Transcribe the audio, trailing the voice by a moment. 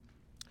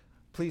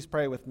Please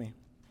pray with me.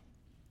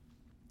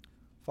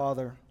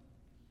 Father,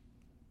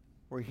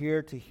 we're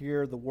here to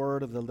hear the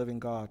word of the living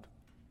God,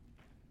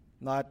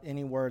 not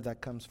any word that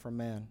comes from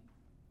man.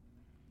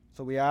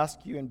 So we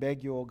ask you and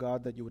beg you, O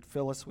God, that you would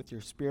fill us with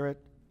your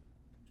Spirit,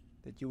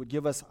 that you would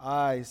give us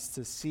eyes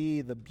to see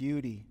the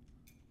beauty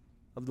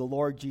of the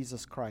Lord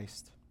Jesus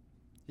Christ,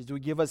 that you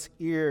would give us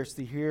ears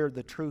to hear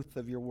the truth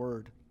of your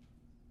word,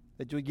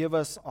 that you would give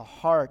us a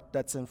heart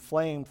that's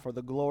inflamed for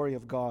the glory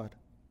of God.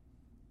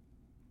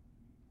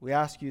 We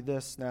ask you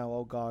this now,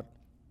 O God,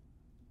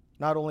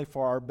 not only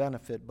for our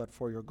benefit, but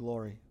for your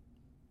glory.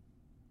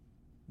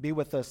 Be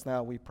with us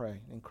now, we pray,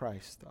 in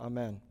Christ.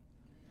 Amen.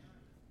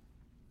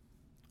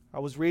 I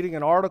was reading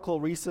an article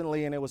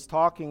recently, and it was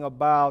talking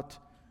about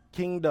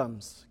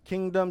kingdoms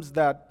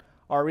that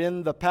are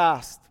in the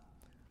past.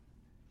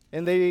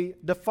 And they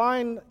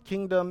define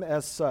kingdom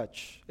as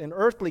such. An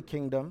earthly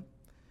kingdom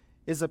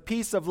is a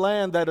piece of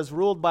land that is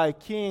ruled by a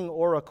king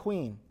or a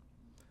queen.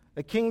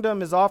 A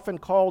kingdom is often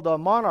called a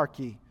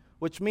monarchy,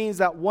 which means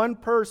that one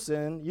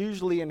person,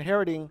 usually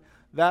inheriting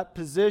that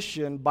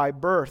position by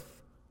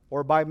birth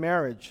or by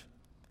marriage,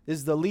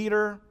 is the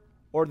leader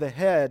or the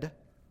head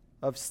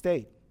of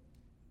state.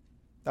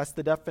 That's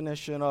the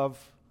definition of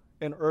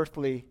an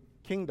earthly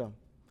kingdom.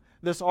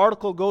 This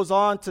article goes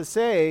on to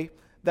say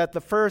that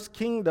the first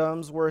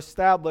kingdoms were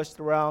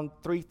established around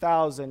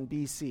 3000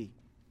 BC,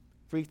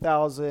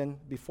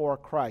 3000 before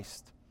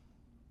Christ.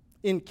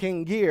 In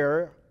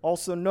Kingir,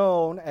 also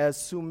known as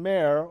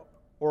Sumer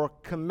or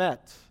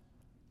Kemet.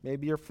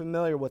 Maybe you're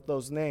familiar with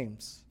those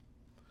names.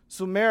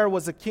 Sumer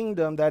was a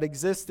kingdom that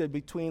existed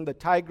between the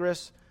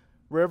Tigris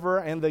River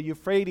and the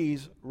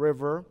Euphrates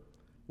River,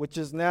 which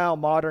is now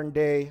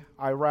modern-day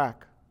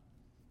Iraq.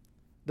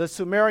 The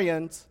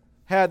Sumerians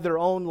had their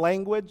own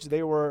language.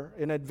 They were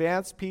an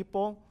advanced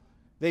people.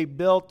 They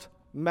built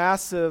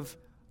massive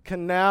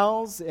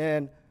canals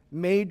and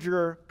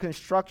major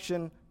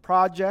construction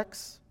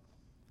projects.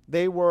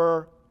 They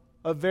were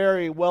a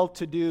very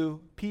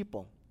well-to-do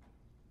people.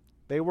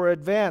 They were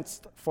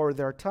advanced for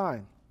their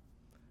time.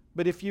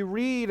 But if you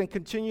read and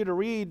continue to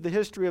read the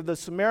history of the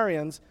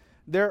Sumerians,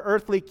 their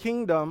earthly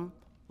kingdom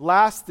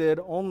lasted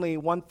only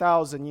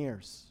 1,000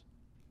 years.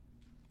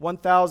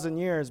 1,000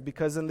 years,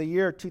 because in the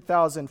year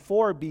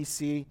 2004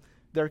 BC,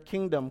 their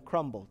kingdom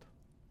crumbled.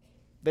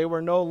 They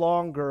were no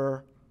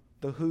longer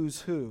the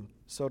who's who,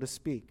 so to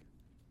speak.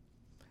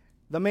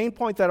 The main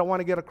point that I want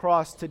to get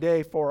across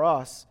today for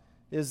us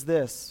is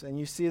this, and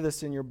you see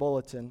this in your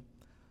bulletin.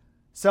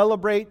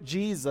 Celebrate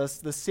Jesus,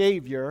 the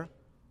Savior,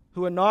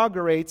 who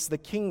inaugurates the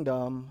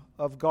kingdom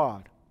of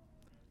God.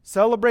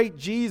 Celebrate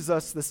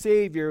Jesus, the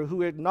Savior,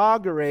 who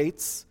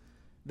inaugurates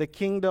the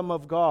kingdom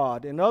of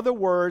God. In other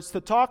words,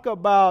 to talk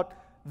about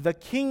the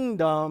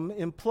kingdom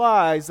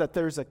implies that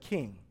there's a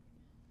king.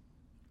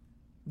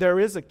 There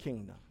is a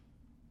kingdom.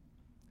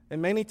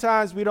 And many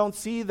times we don't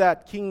see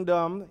that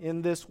kingdom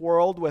in this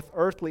world with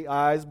earthly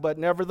eyes, but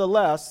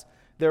nevertheless,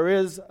 there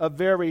is a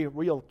very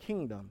real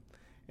kingdom.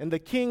 And the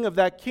king of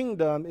that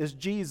kingdom is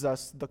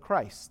Jesus the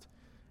Christ.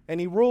 And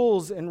he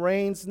rules and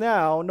reigns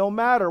now, no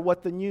matter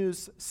what the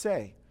news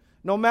say.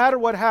 No matter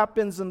what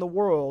happens in the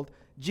world,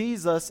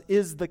 Jesus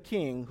is the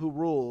king who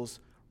rules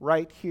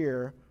right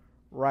here,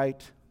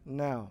 right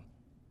now.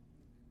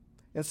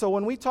 And so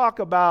when we talk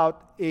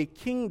about a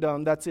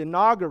kingdom that's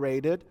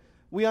inaugurated,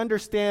 we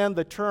understand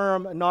the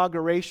term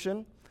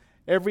inauguration.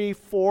 Every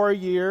 4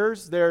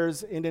 years,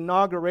 there's an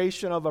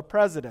inauguration of a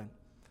president.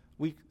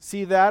 We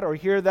see that or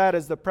hear that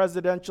as the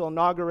presidential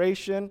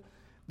inauguration.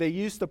 They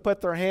used to put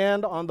their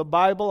hand on the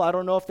Bible. I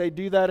don't know if they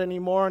do that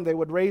anymore. And they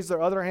would raise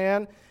their other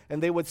hand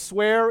and they would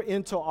swear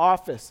into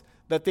office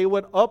that they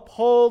would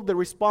uphold the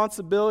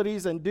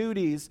responsibilities and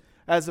duties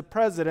as the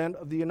President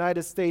of the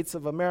United States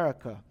of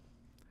America.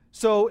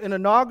 So an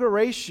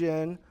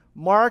inauguration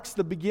marks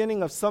the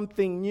beginning of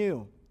something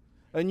new,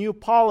 a new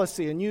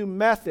policy, a new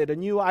method, a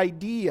new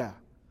idea.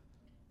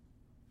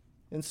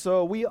 And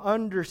so we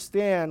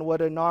understand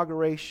what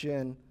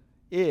inauguration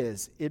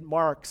is. It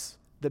marks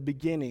the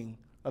beginning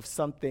of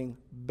something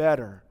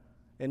better.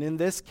 And in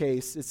this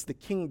case, it's the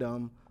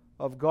kingdom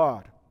of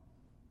God.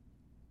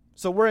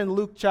 So we're in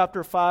Luke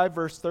chapter 5,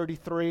 verse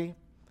 33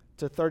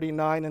 to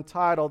 39,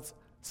 entitled,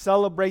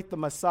 Celebrate the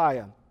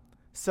Messiah.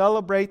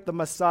 Celebrate the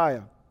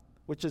Messiah,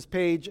 which is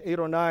page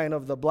 809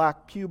 of the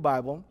Black Pew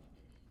Bible.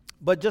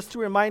 But just to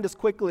remind us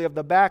quickly of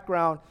the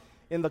background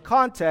in the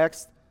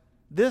context,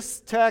 this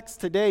text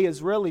today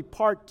is really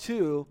part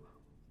 2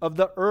 of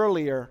the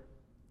earlier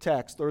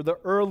text, or the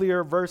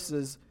earlier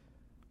verses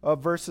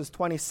of verses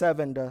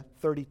 27 to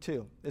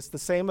 32. It's the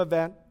same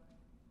event.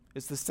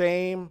 It's the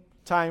same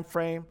time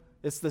frame.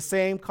 It's the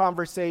same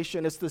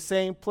conversation. It's the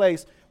same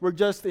place. We're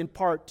just in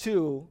part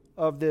 2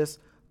 of this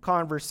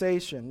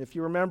conversation. If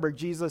you remember,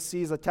 Jesus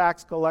sees a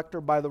tax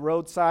collector by the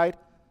roadside.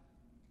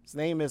 His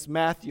name is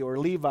Matthew or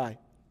Levi.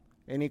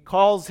 And he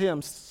calls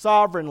him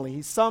sovereignly.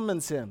 He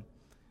summons him.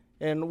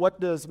 And what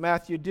does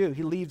Matthew do?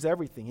 He leaves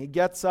everything. He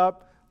gets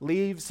up,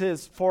 leaves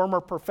his former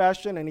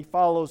profession, and he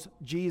follows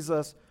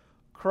Jesus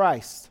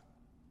Christ.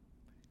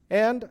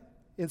 And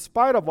in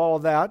spite of all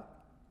that,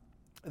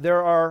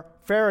 there are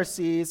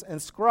Pharisees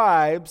and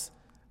scribes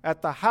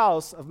at the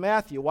house of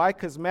Matthew. Why?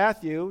 Because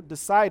Matthew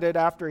decided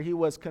after he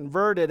was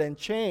converted and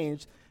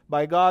changed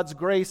by God's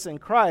grace in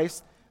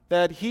Christ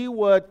that he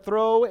would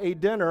throw a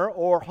dinner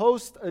or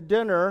host a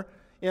dinner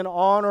in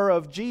honor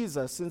of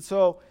Jesus. And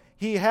so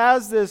he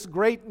has this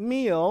great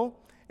meal,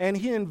 and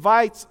he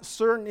invites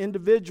certain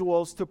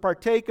individuals to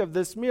partake of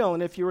this meal.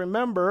 And if you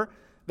remember,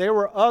 there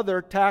were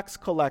other tax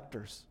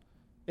collectors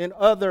and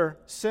other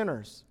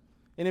sinners.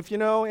 And if you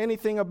know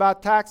anything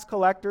about tax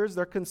collectors,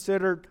 they're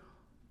considered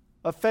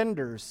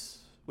offenders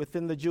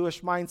within the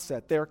Jewish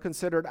mindset. They're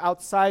considered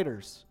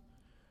outsiders.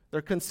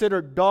 They're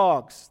considered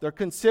dogs. They're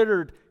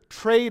considered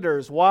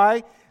traitors.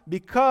 Why?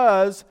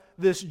 Because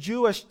this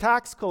Jewish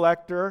tax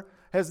collector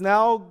has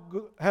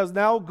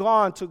now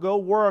gone to go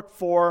work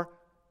for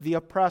the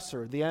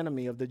oppressor, the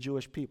enemy of the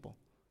Jewish people,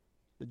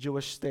 the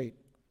Jewish state.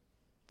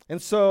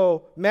 And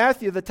so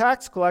Matthew, the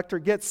tax collector,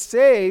 gets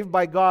saved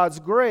by God's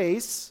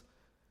grace,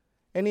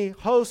 and he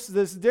hosts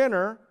this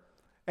dinner,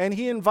 and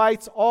he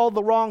invites all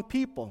the wrong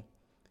people.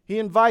 He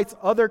invites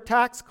other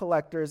tax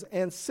collectors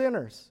and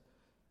sinners.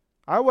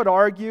 I would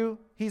argue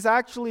he's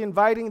actually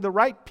inviting the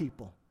right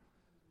people.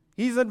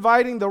 He's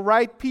inviting the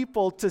right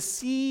people to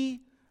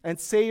see and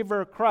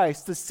savor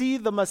Christ, to see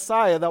the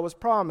Messiah that was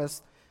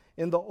promised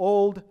in the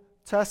Old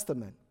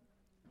Testament.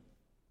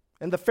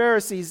 And the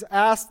Pharisees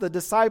asked the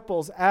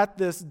disciples at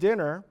this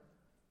dinner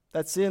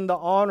that's in the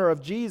honor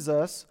of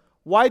Jesus,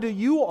 why do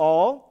you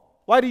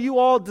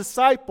all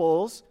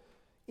disciples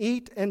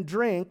eat and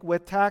drink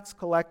with tax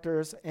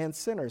collectors and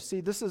sinners? See,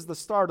 this is the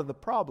start of the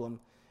problem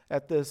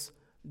at this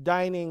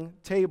dining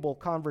table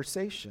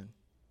conversation.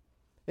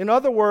 In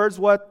other words,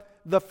 what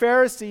the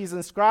Pharisees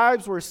and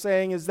scribes were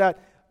saying is that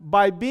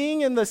by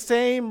being in the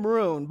same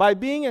room, by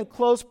being in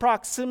close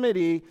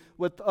proximity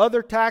with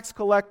other tax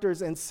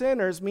collectors and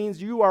sinners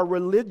means you are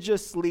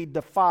religiously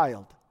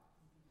defiled.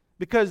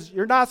 Because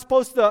you're not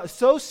supposed to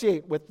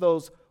associate with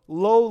those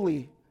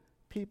lowly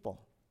people.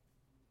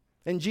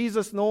 And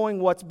Jesus, knowing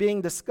what's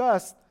being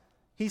discussed,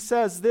 he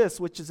says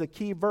this, which is a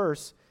key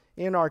verse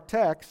in our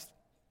text.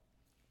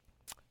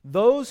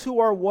 Those who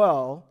are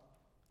well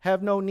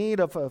have no need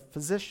of a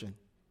physician,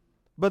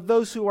 but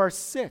those who are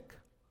sick.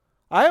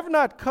 I have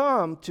not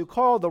come to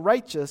call the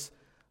righteous,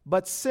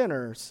 but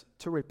sinners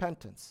to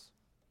repentance.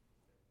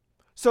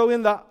 So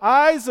in the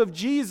eyes of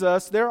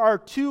Jesus, there are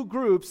two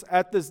groups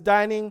at this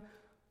dining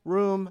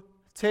room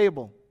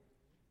table.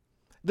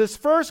 This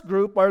first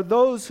group are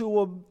those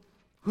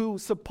who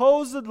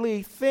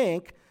supposedly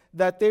think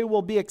that they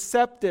will be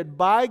accepted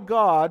by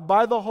God,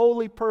 by the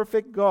holy,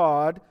 perfect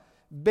God,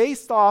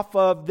 based off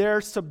of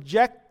their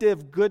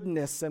subjective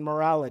goodness and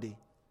morality.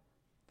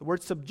 The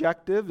word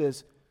subjective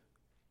is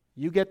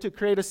you get to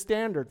create a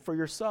standard for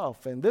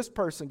yourself, and this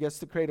person gets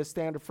to create a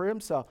standard for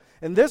himself,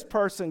 and this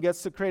person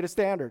gets to create a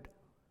standard.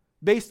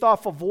 Based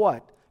off of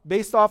what?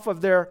 Based off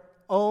of their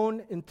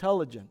own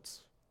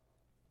intelligence.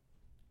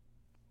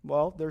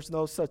 Well, there's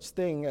no such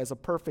thing as a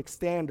perfect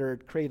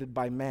standard created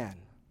by man.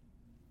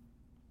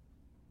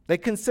 They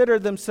consider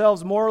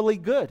themselves morally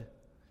good.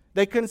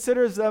 They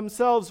consider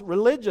themselves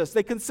religious.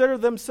 They consider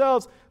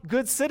themselves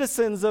good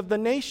citizens of the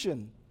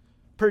nation,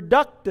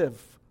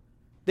 productive.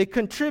 They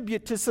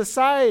contribute to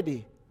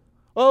society.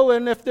 Oh,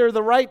 and if they're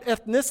the right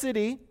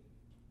ethnicity,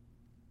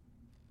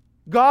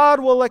 God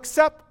will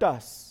accept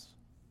us.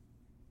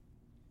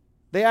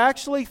 They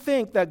actually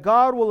think that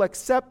God will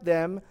accept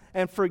them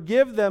and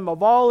forgive them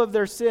of all of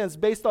their sins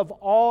based on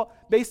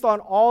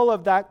all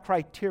of that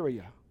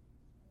criteria.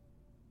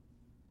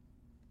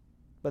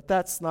 But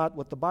that's not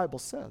what the Bible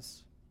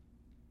says.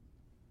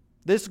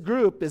 This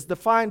group is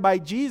defined by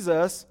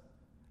Jesus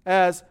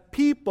as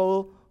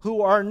people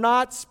who are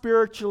not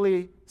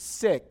spiritually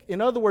sick. In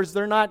other words,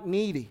 they're not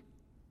needy.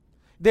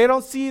 They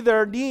don't see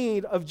their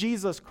need of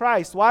Jesus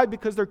Christ. Why?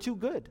 Because they're too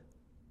good.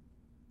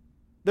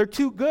 They're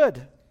too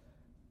good.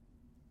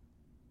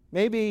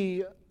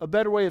 Maybe a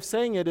better way of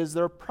saying it is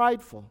they're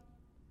prideful.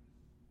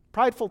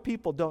 Prideful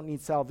people don't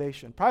need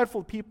salvation.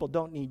 Prideful people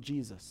don't need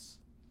Jesus.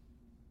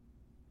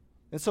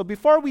 And so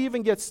before we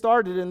even get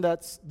started in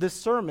this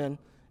sermon,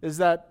 is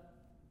that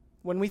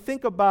when we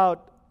think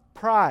about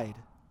pride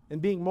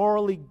and being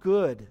morally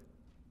good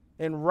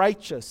and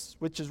righteous,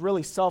 which is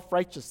really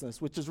self-righteousness,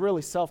 which is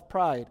really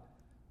self-pride,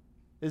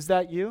 is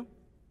that you?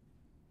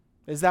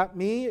 Is that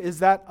me? Is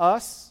that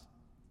us?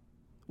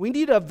 We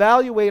need to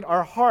evaluate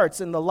our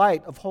hearts in the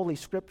light of Holy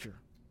Scripture.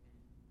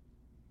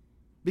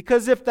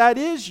 Because if that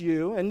is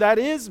you and that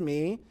is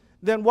me,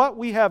 then what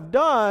we have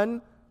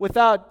done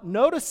without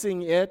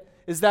noticing it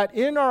is that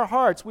in our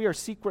hearts we are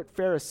secret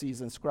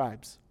Pharisees and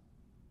scribes.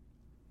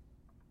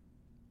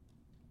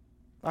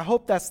 I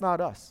hope that's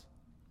not us.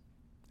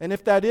 And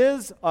if that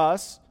is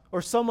us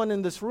or someone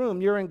in this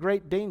room, you're in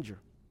great danger.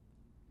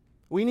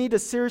 We need to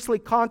seriously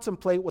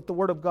contemplate what the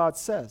Word of God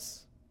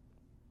says.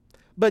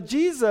 But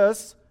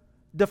Jesus,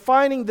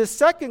 defining the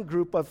second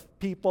group of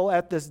people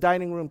at this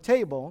dining room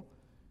table,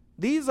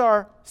 these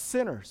are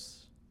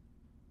sinners.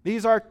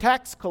 These are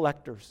tax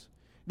collectors.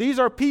 These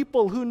are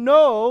people who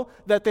know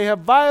that they have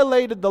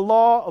violated the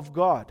law of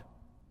God.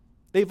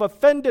 They've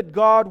offended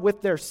God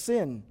with their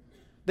sin.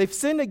 They've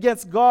sinned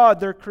against God,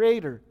 their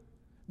Creator.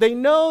 They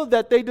know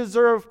that they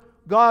deserve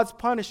God's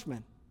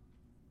punishment.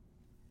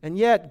 And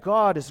yet,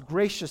 God is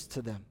gracious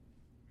to them.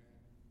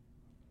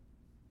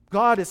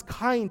 God is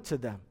kind to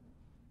them.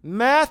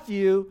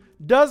 Matthew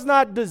does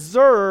not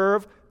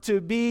deserve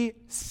to be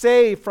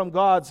saved from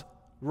God's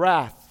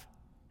wrath.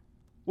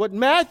 What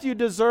Matthew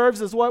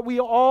deserves is what we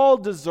all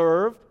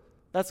deserve.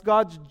 That's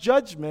God's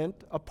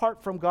judgment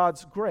apart from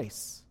God's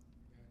grace.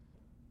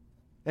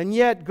 And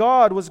yet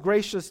God was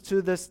gracious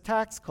to this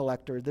tax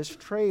collector, this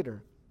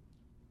traitor.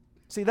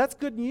 See, that's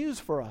good news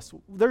for us.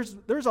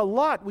 There's a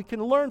lot we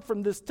can learn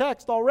from this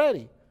text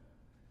already.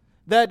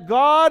 That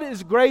God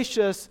is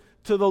gracious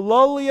to the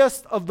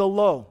lowliest of the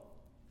low.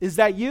 Is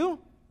that you?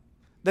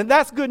 Then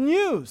that's good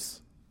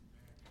news.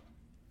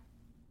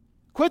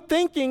 Quit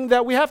thinking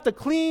that we have to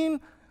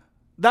clean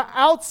the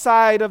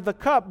outside of the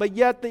cup, but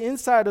yet the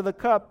inside of the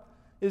cup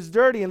is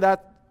dirty, and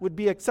that would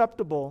be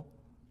acceptable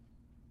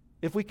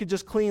if we could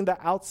just clean the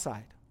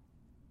outside.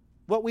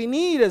 What we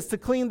need is to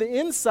clean the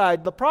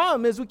inside. The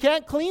problem is we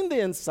can't clean the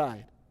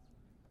inside.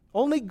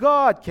 Only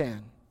God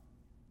can.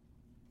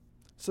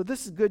 So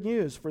this is good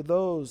news for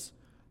those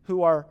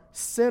who are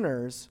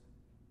sinners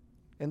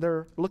and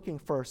they're looking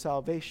for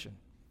salvation.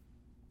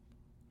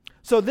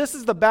 So this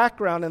is the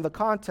background and the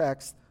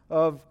context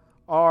of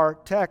our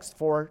text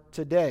for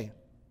today.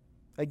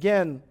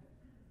 Again,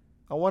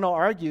 I want to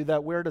argue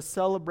that we're to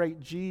celebrate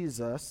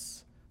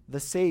Jesus, the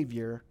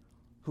Savior,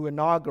 who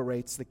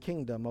inaugurates the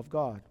kingdom of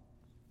God.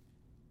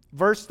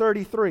 Verse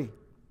 33.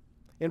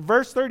 In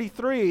verse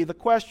 33, the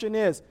question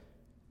is,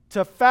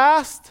 to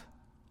fast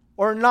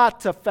or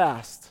not to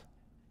fast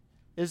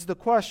is the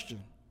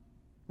question.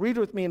 Read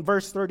with me in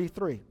verse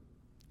 33.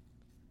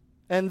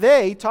 And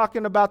they,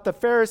 talking about the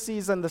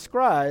Pharisees and the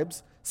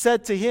scribes,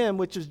 said to him,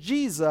 which is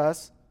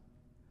Jesus,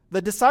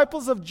 the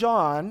disciples of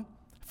John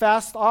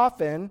fast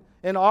often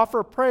and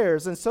offer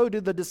prayers, and so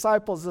do the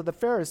disciples of the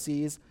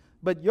Pharisees,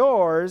 but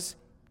yours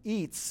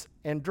eats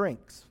and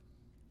drinks.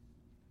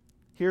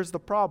 Here's the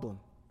problem.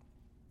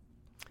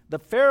 The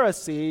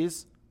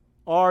Pharisees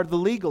are the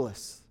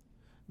legalists.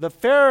 The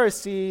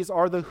Pharisees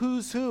are the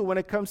who's who when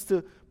it comes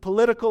to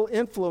political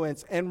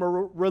influence and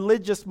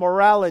religious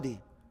morality.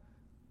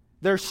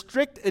 They're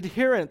strict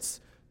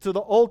adherents to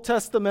the Old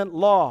Testament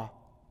law.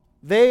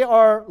 They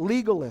are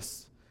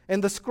legalists.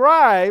 And the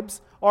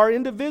scribes are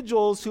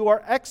individuals who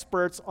are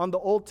experts on the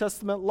Old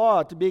Testament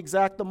law, to be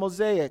exact, the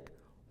Mosaic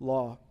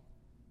law.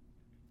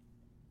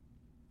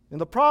 And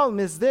the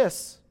problem is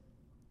this.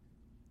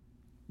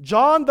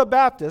 John the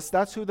Baptist,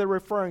 that's who they're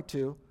referring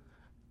to,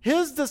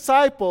 his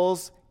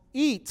disciples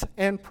eat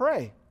and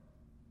pray.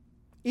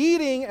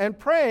 Eating and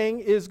praying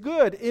is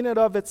good in and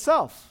of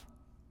itself.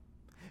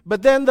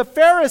 But then the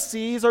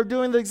Pharisees are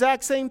doing the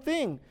exact same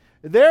thing.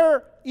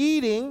 They're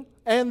eating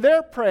and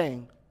they're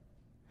praying.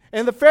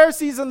 And the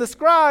Pharisees and the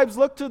scribes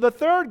look to the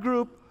third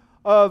group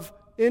of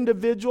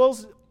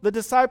individuals, the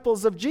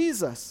disciples of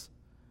Jesus.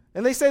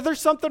 And they say,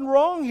 there's something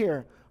wrong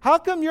here. How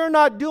come you're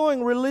not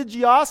doing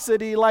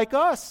religiosity like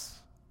us?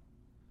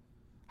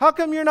 How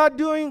come you're not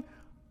doing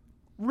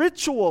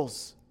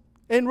rituals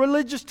and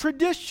religious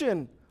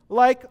tradition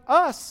like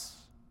us?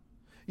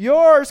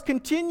 Yours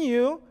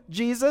continue,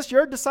 Jesus,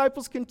 your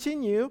disciples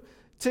continue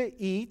to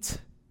eat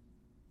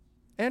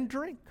and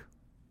drink.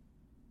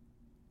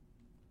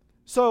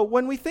 So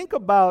when we think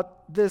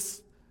about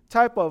this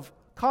type of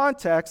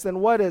context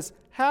and what is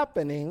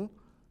happening,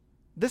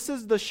 this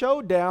is the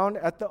showdown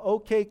at the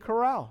OK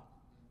Corral.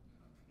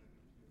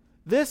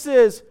 This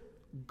is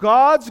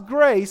God's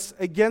grace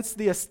against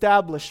the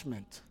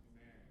establishment.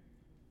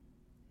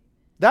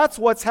 That's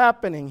what's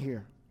happening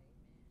here.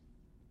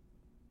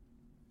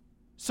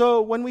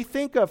 So when we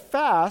think of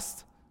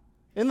fast,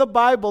 in the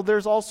Bible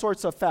there's all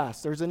sorts of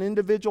fasts. There's an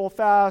individual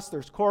fast,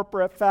 there's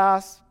corporate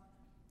fast.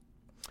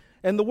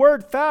 And the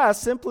word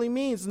fast simply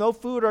means no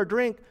food or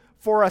drink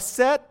for a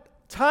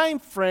set time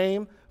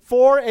frame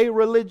for a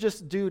religious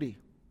duty.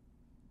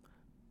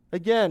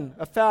 Again,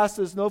 a fast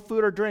is no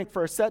food or drink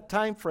for a set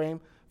time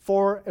frame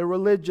for a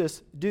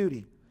religious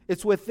duty.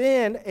 It's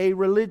within a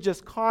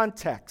religious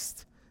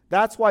context.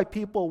 That's why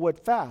people would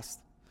fast.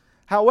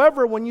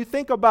 However, when you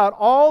think about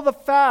all the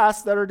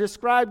fasts that are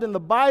described in the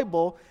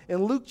Bible,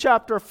 in Luke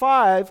chapter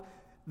 5,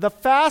 the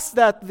fast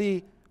that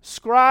the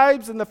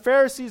scribes and the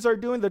Pharisees are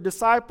doing, the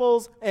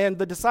disciples and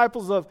the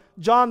disciples of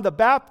John the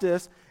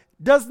Baptist,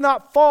 does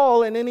not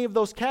fall in any of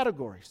those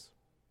categories.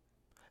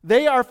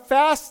 They are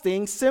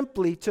fasting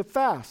simply to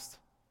fast.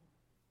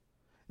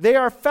 They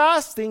are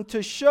fasting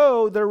to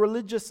show their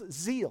religious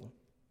zeal.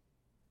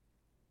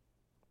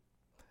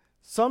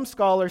 Some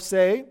scholars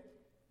say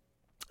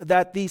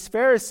that these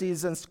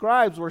Pharisees and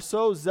scribes were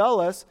so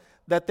zealous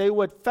that they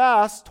would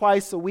fast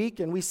twice a week,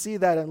 and we see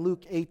that in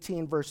Luke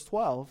 18, verse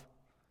 12.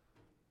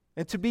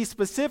 And to be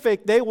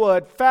specific, they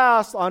would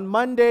fast on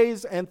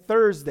Mondays and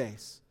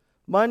Thursdays.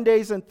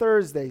 Mondays and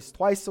Thursdays,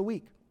 twice a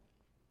week.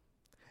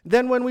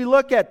 Then when we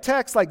look at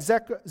texts like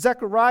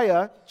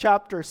Zechariah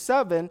chapter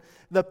 7,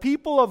 the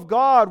people of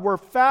God were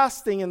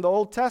fasting in the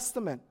Old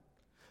Testament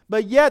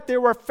But yet they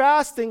were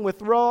fasting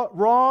with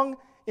wrong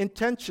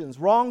intentions,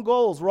 wrong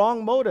goals,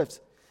 wrong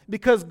motives.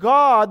 Because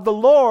God, the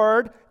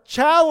Lord,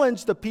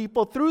 challenged the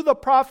people through the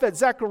prophet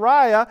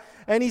Zechariah.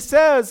 And he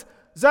says,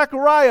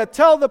 Zechariah,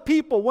 tell the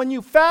people, when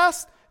you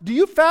fast, do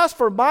you fast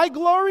for my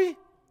glory?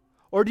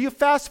 Or do you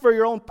fast for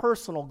your own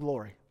personal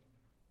glory?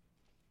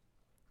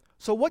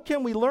 So what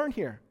can we learn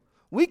here?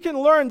 We can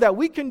learn that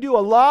we can do a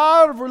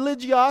lot of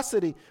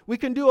religiosity. We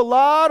can do a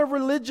lot of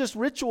religious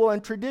ritual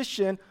and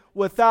tradition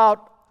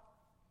without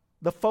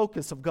the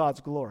focus of God's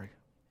glory.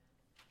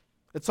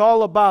 It's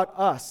all about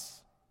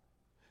us.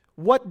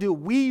 What do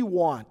we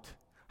want?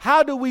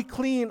 How do we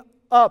clean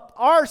up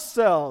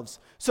ourselves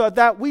so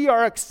that we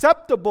are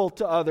acceptable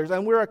to others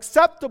and we're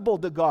acceptable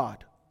to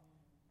God?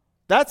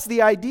 That's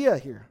the idea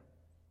here.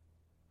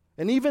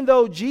 And even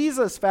though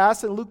Jesus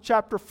fasts in Luke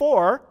chapter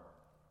 4,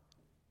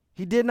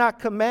 he did not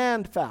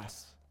command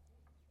fast.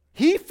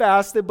 He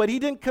fasted, but he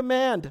didn't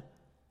command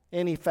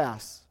any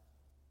fast.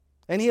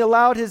 And he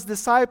allowed his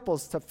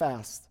disciples to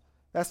fast.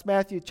 That's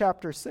Matthew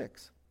chapter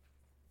 6.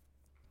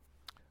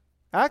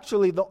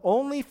 Actually, the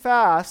only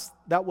fast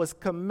that was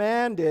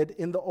commanded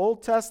in the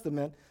Old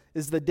Testament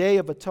is the Day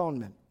of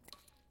Atonement.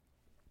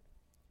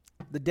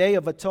 The Day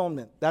of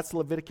Atonement. That's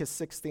Leviticus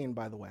 16,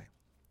 by the way.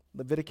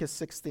 Leviticus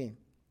 16.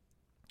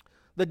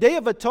 The Day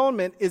of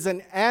Atonement is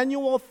an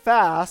annual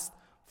fast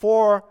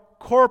for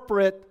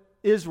corporate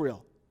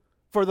Israel,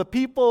 for the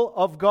people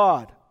of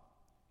God,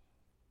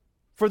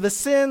 for the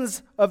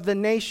sins of the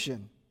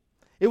nation.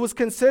 It was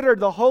considered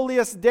the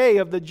holiest day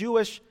of the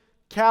Jewish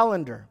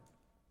calendar.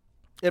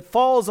 It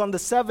falls on the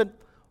 7th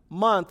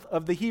month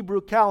of the Hebrew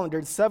calendar.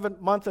 The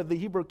 7th month of the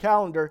Hebrew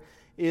calendar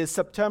is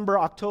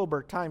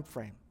September-October time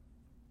frame.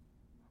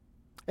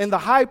 And the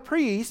high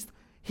priest,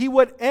 he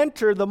would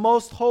enter the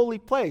most holy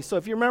place. So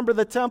if you remember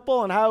the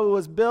temple and how it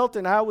was built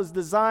and how it was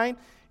designed,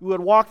 you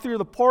would walk through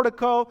the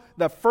portico.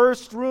 The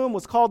first room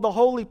was called the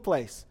holy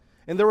place.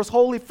 And there was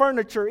holy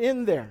furniture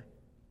in there.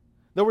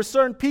 There were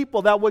certain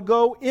people that would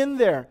go in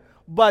there.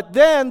 But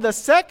then the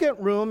second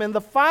room and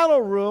the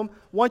final room,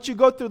 once you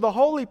go through the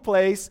holy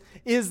place,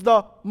 is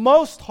the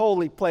most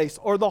holy place,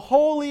 or the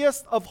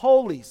holiest of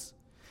holies.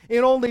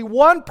 And only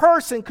one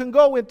person can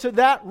go into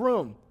that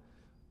room.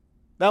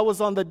 That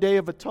was on the Day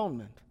of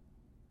Atonement.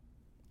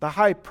 The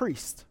high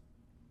priest.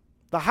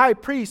 The high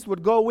priest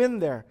would go in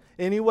there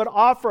and he would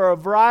offer a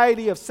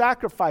variety of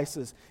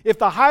sacrifices. If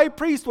the high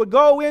priest would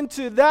go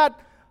into that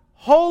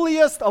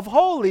holiest of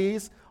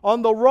holies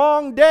on the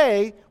wrong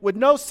day with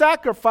no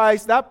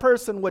sacrifice, that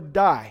person would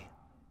die.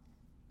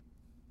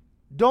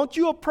 Don't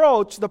you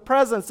approach the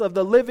presence of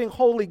the living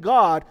holy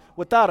God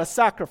without a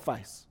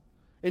sacrifice.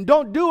 And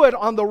don't do it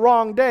on the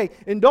wrong day.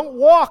 And don't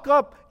walk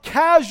up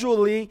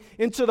casually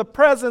into the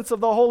presence of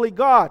the holy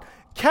God.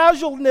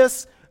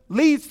 Casualness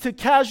leads to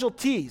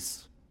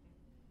casualties.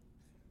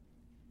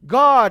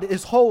 God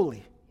is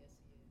holy.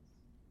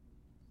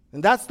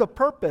 And that's the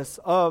purpose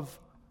of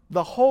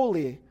the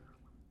holy,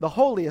 the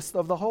holiest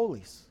of the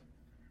holies.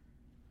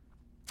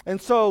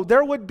 And so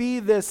there would be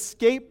this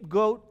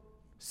scapegoat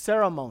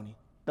ceremony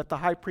that the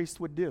high priest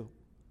would do.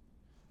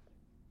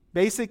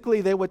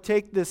 Basically, they would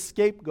take this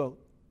scapegoat,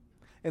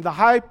 and the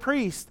high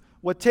priest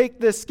would take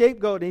this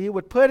scapegoat and he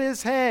would put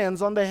his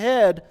hands on the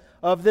head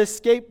of this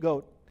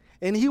scapegoat,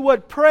 and he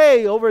would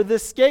pray over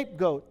this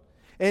scapegoat,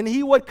 and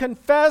he would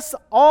confess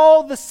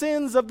all the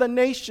sins of the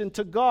nation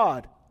to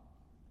God.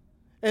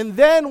 And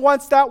then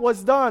once that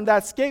was done,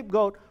 that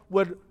scapegoat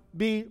would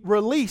be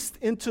released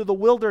into the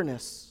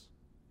wilderness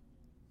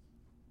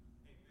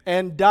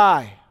and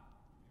die.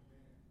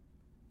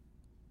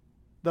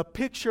 The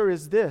picture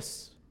is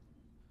this,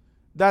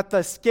 that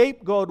the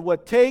scapegoat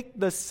would take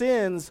the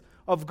sins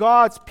of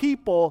God's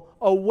people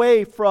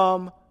away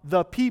from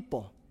the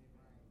people.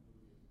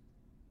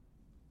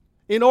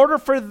 In order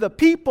for the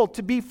people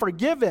to be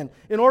forgiven,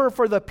 in order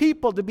for the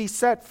people to be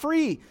set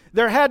free,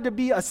 there had to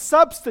be a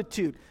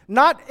substitute,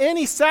 not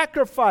any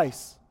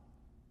sacrifice.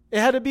 It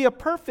had to be a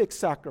perfect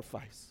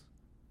sacrifice.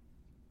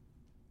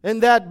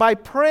 And that by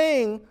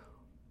praying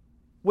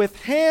with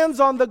hands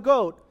on the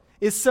goat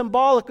is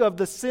symbolic of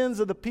the sins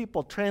of the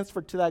people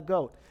transferred to that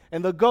goat.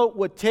 And the goat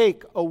would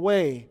take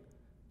away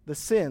the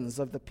sins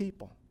of the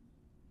people.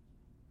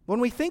 When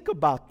we think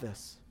about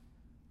this,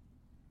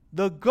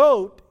 the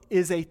goat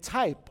is a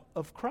type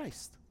of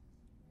Christ.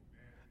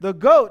 The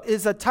goat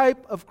is a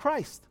type of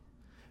Christ.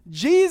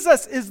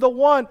 Jesus is the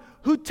one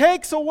who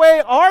takes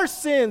away our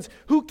sins,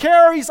 who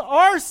carries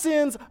our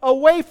sins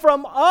away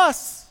from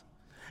us.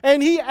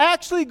 And he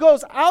actually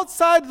goes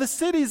outside the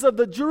cities of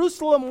the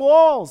Jerusalem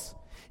walls.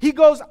 He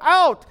goes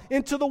out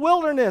into the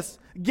wilderness,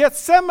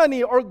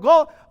 Gethsemane or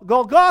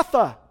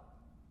Golgotha.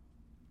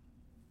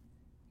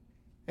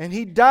 And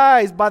he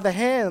dies by the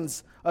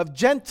hands of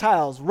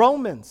Gentiles,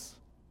 Romans,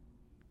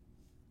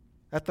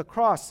 at the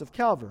cross of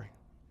Calvary.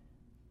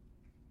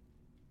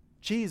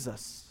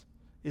 Jesus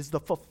is the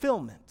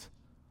fulfillment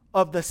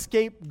of the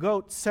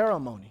scapegoat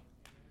ceremony.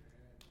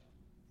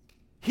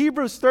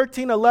 Hebrews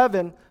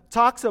 13:11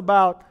 talks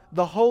about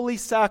the holy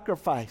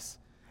sacrifice.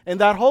 And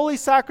that holy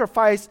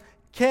sacrifice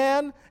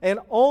can and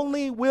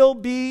only will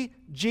be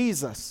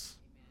Jesus.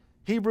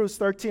 Hebrews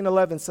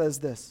 13:11 says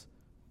this,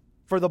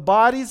 "For the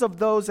bodies of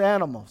those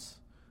animals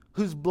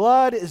whose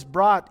blood is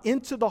brought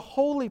into the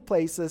holy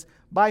places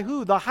by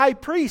who? The high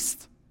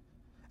priest,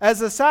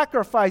 as a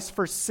sacrifice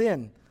for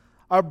sin,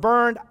 are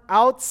burned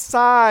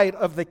outside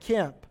of the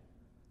camp."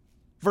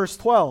 Verse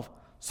 12,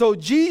 "So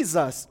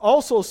Jesus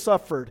also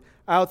suffered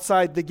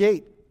outside the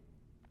gate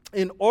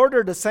in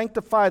order to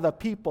sanctify the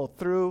people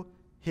through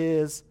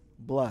his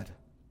blood."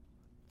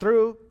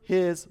 Through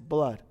his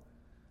blood.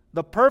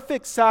 The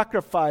perfect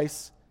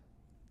sacrifice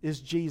is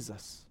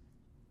Jesus.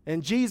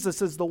 And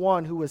Jesus is the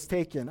one who was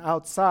taken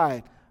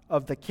outside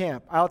of the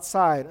camp,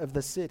 outside of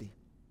the city.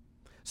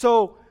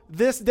 So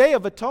this Day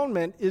of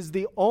Atonement is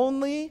the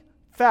only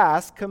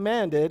fast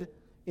commanded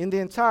in the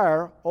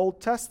entire Old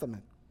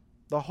Testament,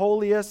 the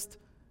holiest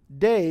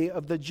day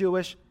of the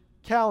Jewish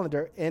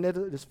calendar, and it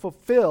is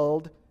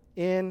fulfilled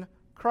in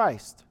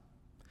Christ.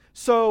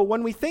 So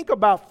when we think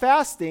about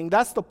fasting,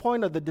 that's the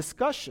point of the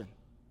discussion,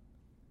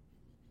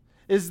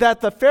 is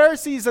that the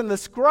Pharisees and the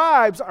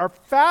scribes are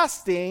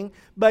fasting,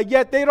 but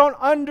yet they don't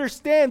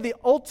understand the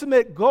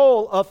ultimate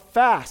goal of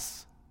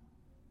fast.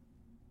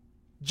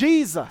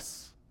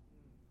 Jesus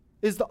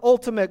is the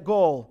ultimate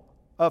goal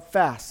of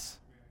fast,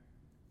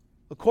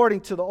 according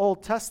to the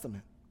Old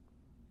Testament.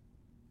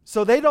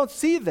 So they don't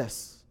see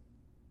this.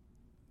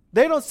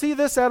 They don't see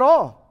this at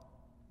all.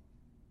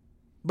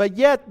 But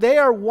yet they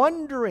are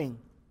wondering,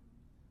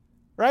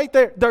 right?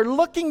 They're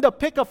looking to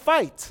pick a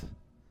fight.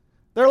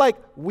 They're like,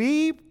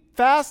 we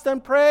fast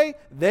and pray,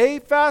 they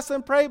fast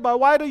and pray, but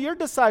why do your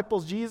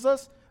disciples,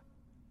 Jesus,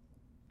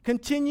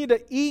 continue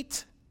to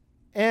eat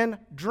and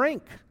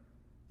drink?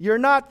 You're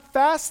not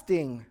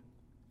fasting.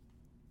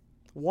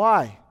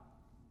 Why?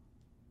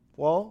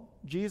 Well,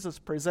 Jesus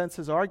presents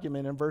his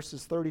argument in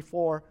verses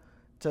 34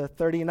 to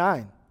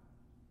 39.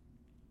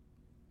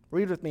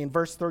 Read with me in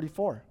verse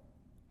 34.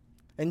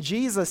 "And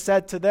Jesus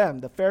said to them,"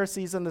 the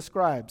Pharisees and the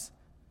scribes,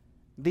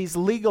 these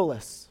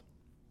legalists,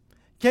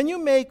 "Can you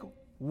make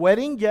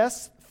wedding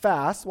guests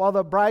fast while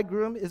the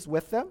bridegroom is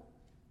with them?"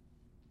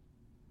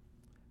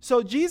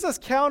 So Jesus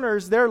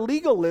counters their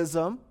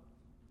legalism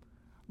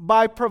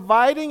by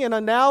providing an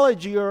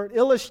analogy or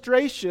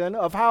illustration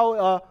of how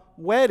a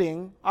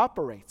wedding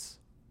operates.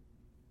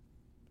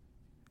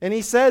 And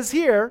he says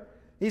here,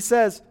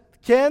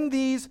 "Can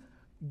these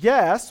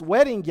guests,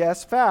 wedding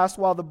guests, fast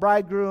while the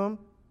bridegroom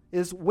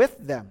is with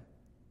them?"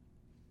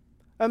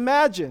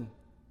 Imagine.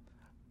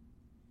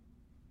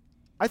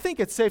 I think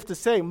it's safe to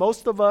say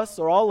most of us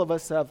or all of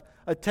us have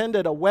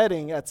attended a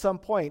wedding at some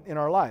point in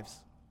our lives,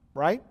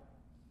 right?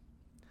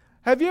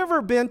 Have you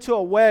ever been to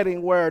a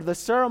wedding where the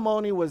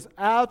ceremony was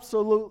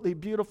absolutely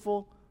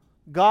beautiful,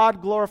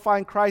 God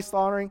glorifying, Christ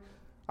honoring?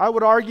 I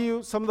would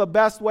argue some of the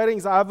best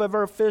weddings I've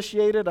ever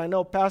officiated, I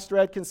know Pastor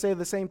Ed can say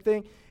the same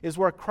thing, is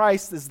where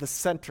Christ is the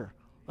center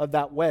of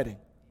that wedding.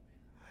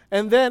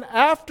 And then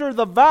after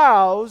the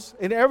vows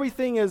and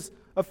everything is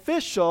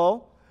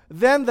official,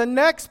 then the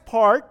next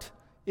part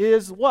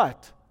is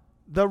what?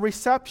 The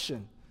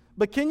reception.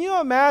 But can you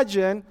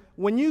imagine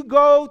when you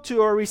go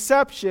to a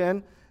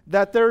reception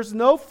that there's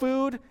no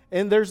food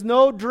and there's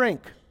no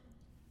drink?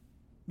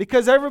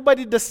 Because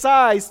everybody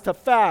decides to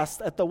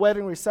fast at the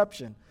wedding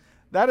reception.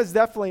 That is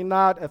definitely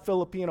not a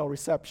Filipino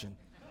reception.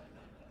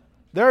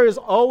 There is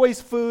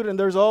always food and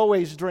there's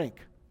always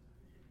drink.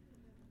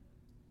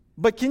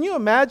 But can you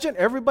imagine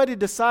everybody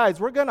decides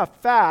we're going to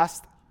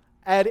fast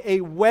at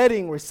a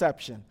wedding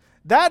reception?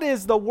 That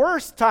is the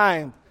worst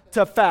time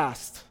to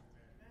fast.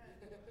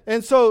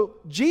 And so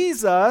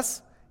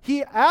Jesus,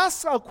 he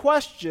asks a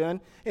question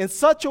in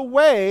such a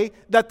way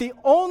that the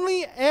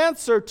only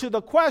answer to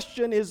the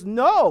question is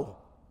no.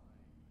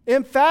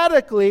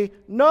 Emphatically,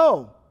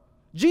 no.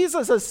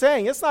 Jesus is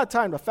saying it's not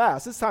time to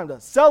fast. It's time to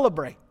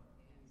celebrate.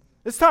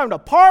 It's time to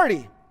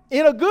party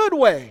in a good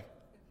way.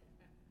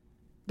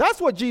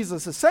 That's what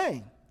Jesus is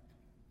saying.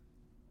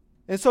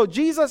 And so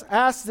Jesus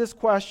asks this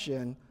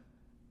question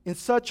in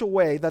such a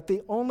way that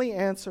the only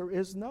answer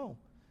is no.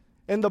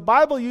 And the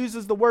Bible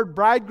uses the word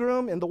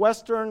bridegroom. In the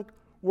Western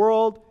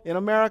world, in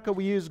America,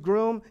 we use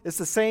groom. It's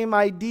the same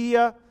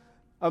idea.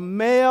 A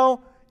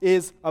male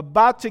is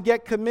about to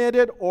get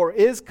committed or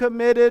is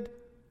committed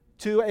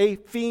to a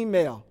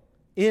female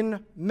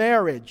in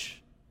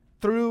marriage,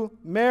 through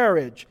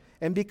marriage.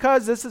 And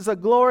because this is a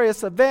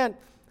glorious event,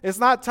 it's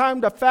not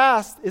time to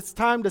fast, it's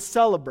time to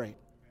celebrate.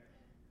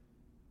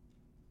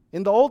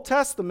 In the Old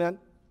Testament,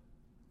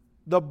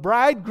 the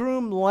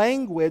bridegroom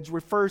language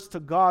refers to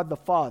God the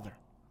Father.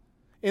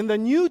 In the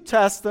New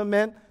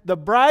Testament, the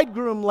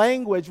bridegroom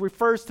language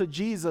refers to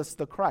Jesus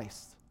the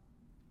Christ.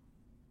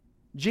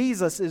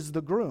 Jesus is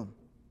the groom.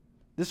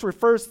 This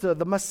refers to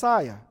the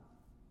Messiah.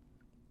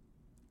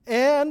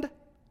 And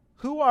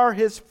who are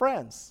his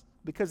friends?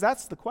 Because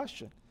that's the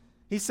question.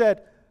 He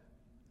said,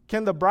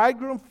 can the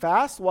bridegroom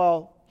fast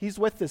while he's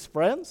with his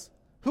friends?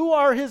 Who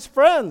are his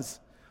friends?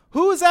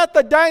 Who's at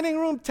the dining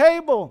room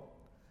table?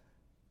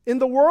 In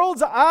the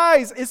world's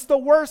eyes, it's the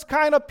worst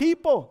kind of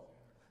people.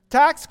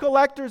 Tax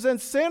collectors and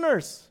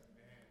sinners.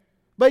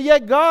 But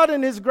yet God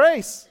in His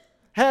grace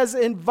has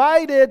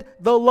invited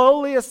the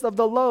lowliest of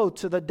the low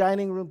to the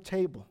dining room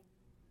table.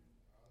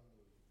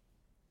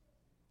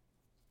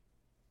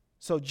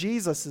 So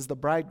Jesus is the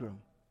bridegroom.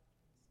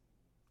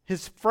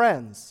 His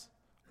friends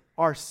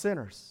are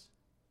sinners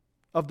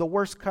of the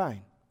worst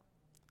kind.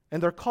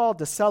 And they're called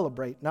to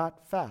celebrate,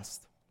 not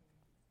fast.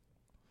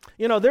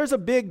 You know, there's a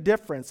big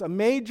difference, a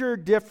major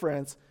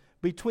difference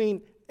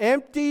between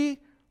empty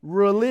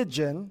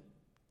religion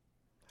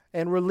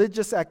and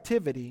religious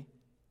activity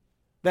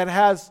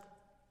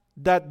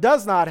that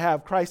does not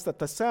have Christ at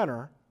the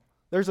center.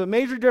 There's a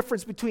major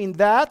difference between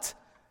that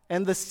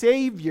and the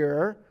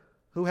Savior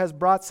who has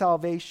brought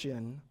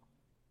salvation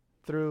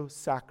through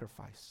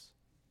sacrifice.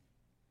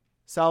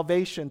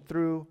 Salvation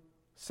through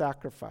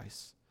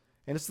sacrifice.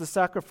 And it's the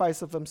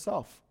sacrifice of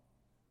Himself,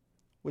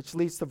 which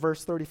leads to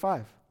verse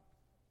 35.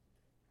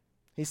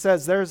 He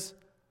says there's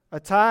a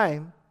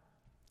time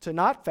to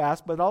not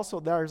fast, but also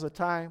there's a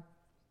time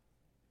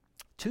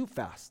to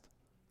fast.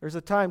 There's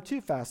a time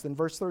to fast. In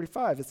verse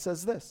 35, it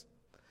says this: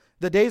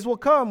 the days will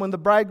come when the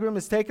bridegroom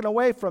is taken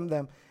away from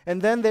them, and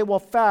then they will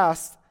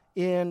fast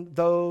in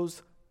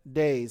those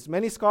days.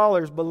 Many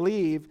scholars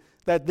believe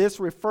that this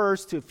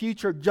refers to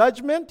future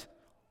judgment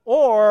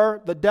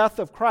or the death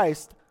of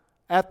Christ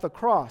at the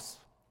cross.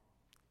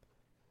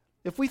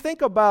 If we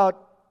think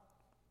about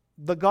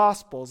the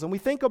Gospels and we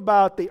think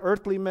about the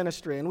earthly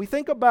ministry and we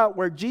think about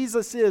where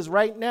Jesus is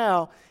right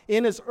now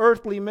in His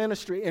earthly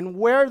ministry and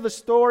where the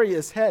story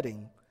is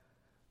heading,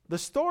 the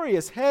story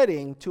is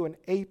heading to an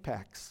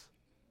apex.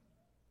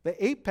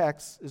 The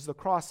apex is the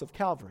cross of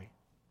Calvary.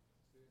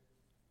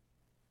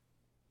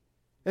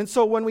 And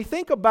so when we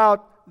think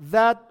about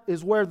that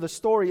is where the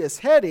story is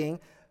heading,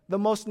 the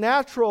most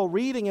natural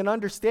reading and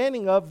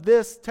understanding of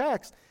this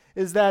text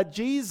is that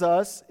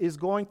Jesus is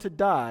going to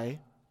die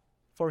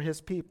for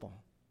His people.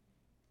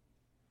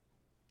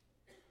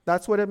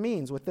 That's what it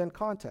means within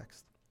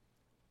context.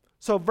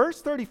 So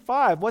verse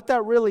 35, what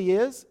that really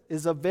is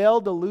a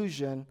veiled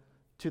allusion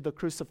to the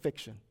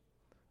crucifixion.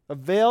 A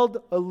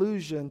veiled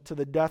allusion to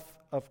the death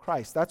of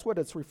Christ. That's what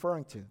it's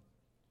referring to.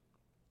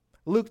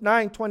 Luke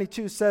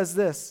 9:22 says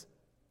this,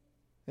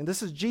 and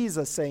this is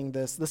Jesus saying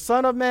this: the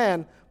Son of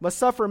Man must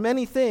suffer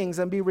many things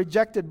and be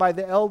rejected by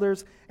the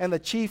elders and the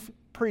chief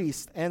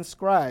priests and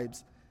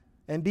scribes,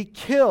 and be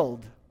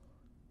killed,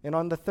 and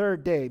on the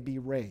third day be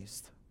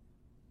raised.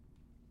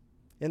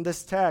 In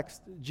this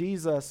text,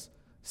 Jesus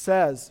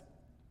says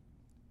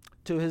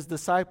to His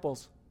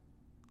disciples,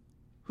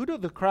 who do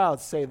the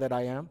crowds say that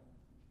I am?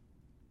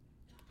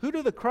 Who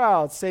do the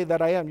crowds say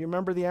that I am? You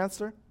remember the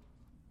answer?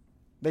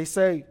 They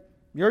say,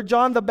 you're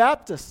John the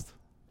Baptist,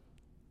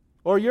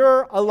 or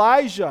you're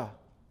Elijah,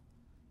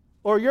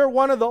 or you're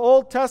one of the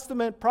Old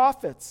Testament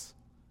prophets.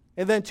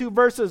 And then 2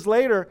 verses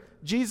later,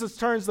 Jesus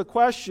turns the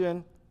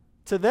question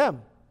to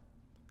them.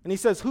 And He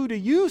says, who do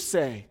you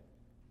say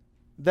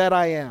that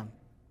I am?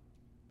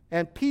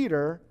 And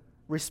Peter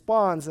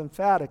responds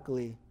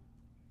emphatically,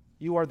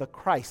 you are the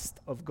Christ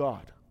of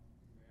God.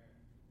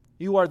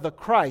 You are the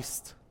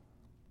Christ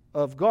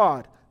of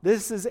God.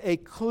 This is a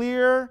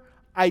clear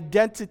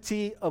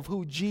identity of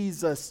who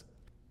Jesus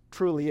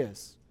truly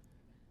is.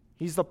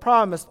 He's the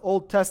promised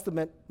Old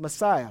Testament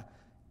Messiah.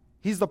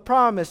 He's the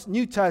promised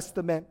New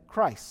Testament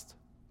Christ.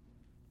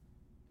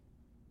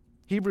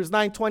 Hebrews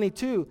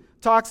 9:22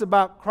 talks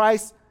about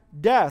Christ's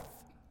death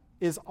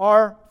is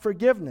our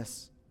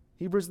forgiveness.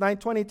 Hebrews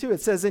 9:22,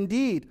 it says,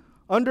 indeed,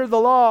 under the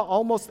law,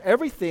 almost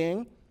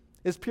everything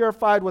is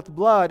purified with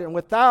blood, and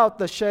without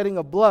the shedding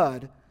of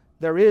blood,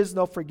 there is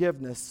no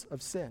forgiveness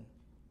of sin.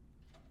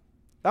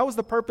 That was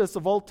the purpose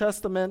of Old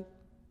Testament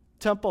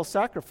temple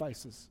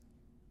sacrifices.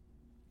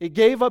 It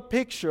gave a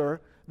picture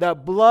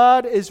that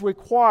blood is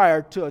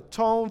required to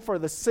atone for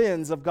the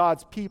sins of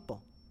God's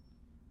people.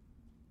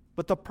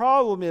 But the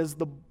problem is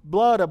the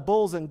blood of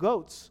bulls and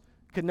goats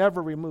could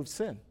never remove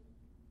sin.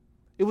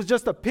 It was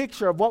just a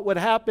picture of what would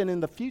happen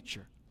in the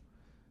future.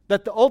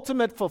 That the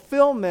ultimate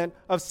fulfillment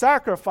of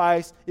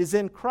sacrifice is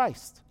in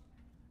Christ.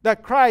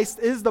 That Christ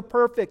is the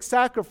perfect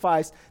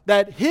sacrifice,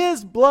 that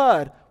His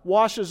blood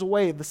washes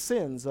away the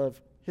sins of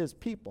His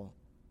people.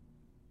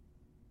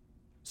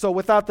 So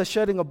without the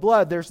shedding of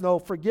blood, there's no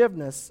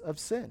forgiveness of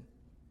sin.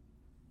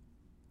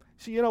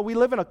 So, we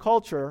live in a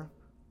culture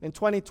in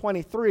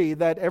 2023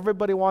 that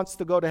everybody wants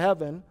to go to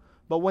heaven,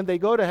 but when they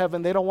go to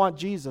heaven, they don't want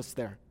Jesus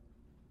there.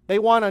 They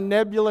want a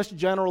nebulous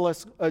general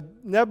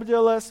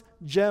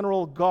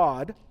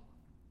God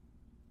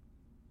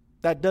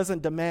that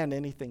doesn't demand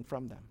anything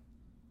from them.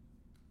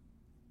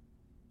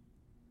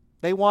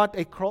 They want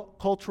a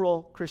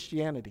cultural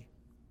Christianity.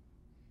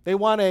 They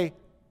want a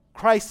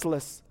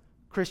Christless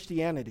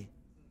Christianity.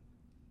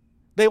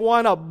 They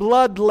want a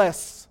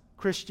bloodless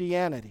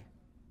Christianity.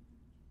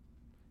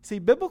 See,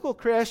 biblical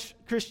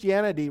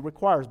Christianity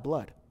requires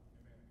blood.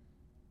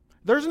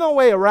 There's no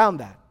way around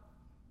that.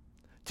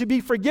 To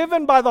be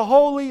forgiven by the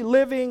holy,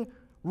 living,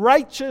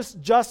 righteous,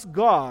 just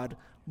God,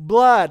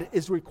 blood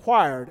is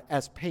required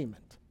as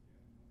payment.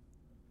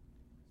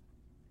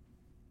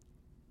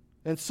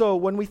 And so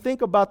when we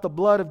think about the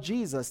blood of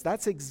Jesus,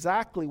 that's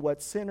exactly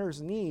what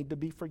sinners need to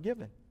be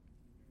forgiven.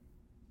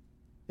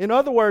 In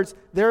other words,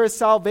 there is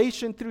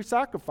salvation through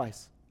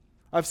sacrifice.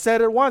 I've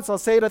said it once, I'll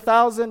say it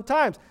 1,000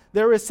 times.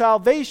 There is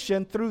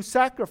salvation through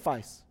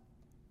sacrifice.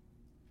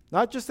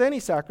 Not just any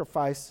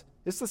sacrifice,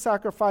 it's the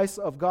sacrifice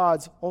of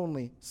God's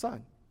only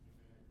Son.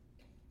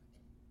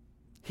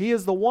 He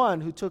is the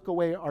one who took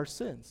away our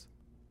sins.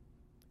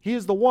 He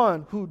is the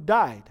one who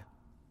died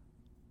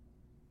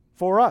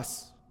for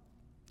us.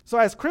 So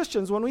as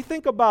Christians, when we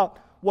think about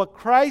what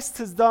Christ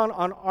has done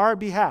on our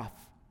behalf,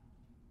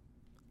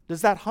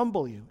 does that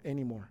humble you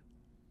anymore?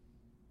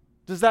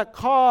 Does that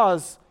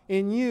cause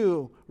in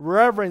you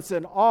reverence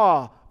and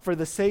awe for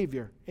the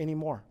Savior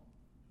anymore?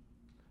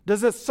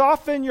 Does it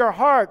soften your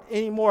heart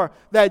anymore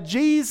that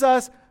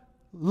Jesus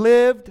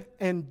lived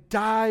and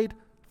died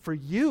for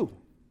you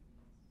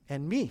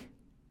and me?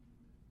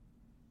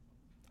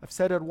 I've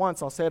said it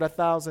once, I'll say it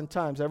 1,000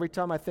 times. Every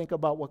time I think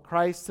about what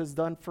Christ has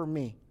done for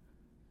me,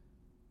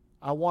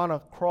 I want to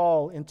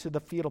crawl into the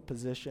fetal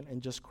position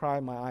and just cry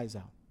my eyes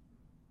out.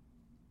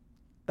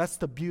 That's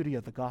the beauty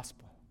of the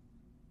gospel.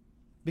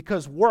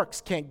 Because works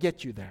can't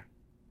get you there.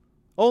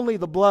 Only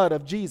the blood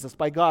of Jesus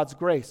by God's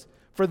grace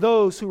for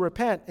those who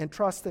repent and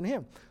trust in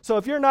Him. So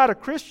if you're not a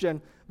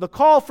Christian, the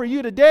call for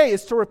you today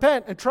is to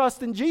repent and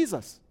trust in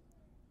Jesus.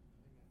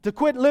 To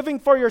quit living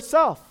for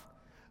yourself.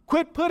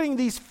 Quit putting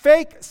these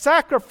fake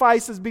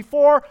sacrifices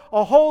before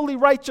a holy,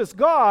 righteous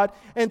God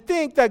and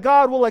think that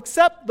God will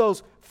accept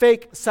those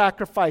fake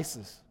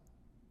sacrifices.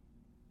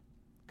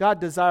 God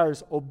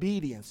desires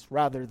obedience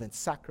rather than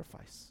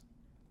sacrifice.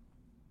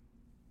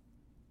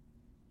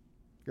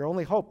 Your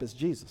only hope is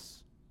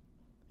Jesus.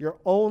 Your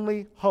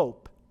only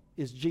hope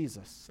is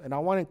Jesus. And I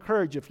want to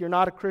encourage you, if you're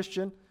not a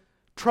Christian,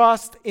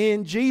 trust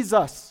in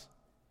Jesus.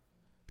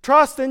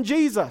 Trust in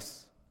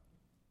Jesus.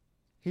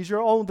 He's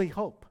your only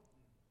hope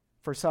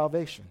for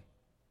salvation.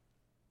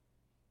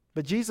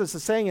 But Jesus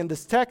is saying in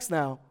this text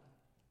now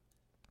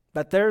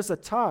that there's a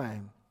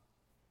time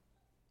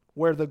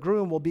where the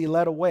groom will be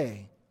led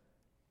away.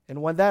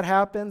 And when that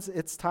happens,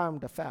 it's time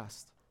to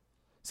fast.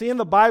 See, in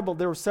the Bible,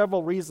 there were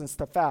several reasons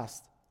to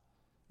fast.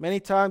 Many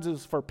times it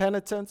was for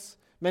penitence.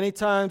 Many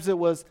times it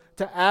was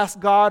to ask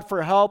God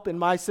for help in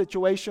my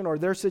situation or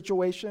their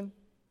situation,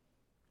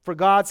 for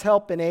God's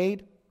help and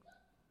aid.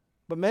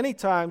 But many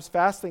times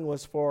fasting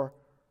was for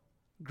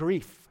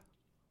grief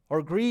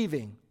or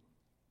grieving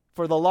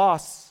for the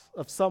loss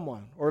of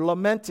someone or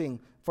lamenting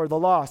for the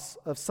loss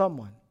of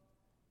someone.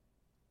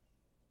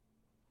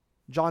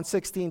 John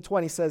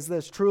 16:20 says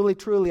this, "Truly,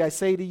 truly, I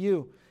say to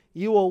you,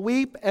 you will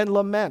weep and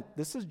lament."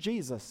 This is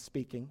Jesus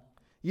speaking.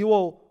 "You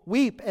will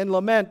weep and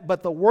lament,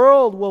 but the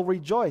world will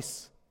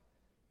rejoice."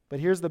 But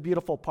here's the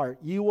beautiful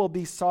part. "You will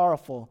be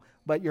sorrowful,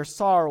 but your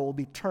sorrow will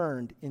be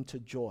turned into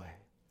joy."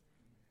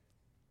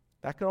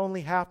 That can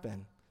only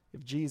happen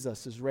if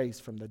Jesus is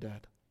raised from the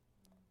dead.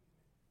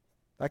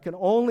 That can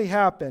only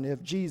happen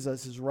if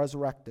Jesus is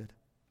resurrected.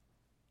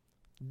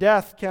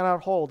 Death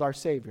cannot hold our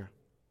Savior.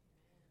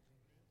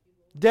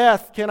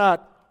 Death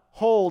cannot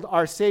hold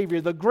our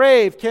Savior. The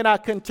grave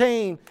cannot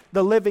contain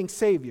the living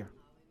Savior.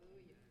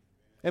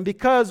 And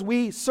because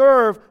we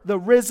serve the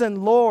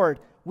risen Lord,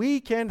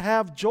 we can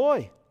have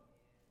joy.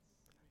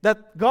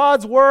 That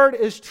God's word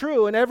is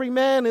true and every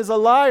man is a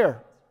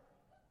liar.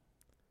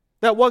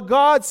 That what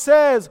God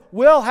says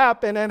will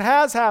happen and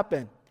has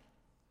happened.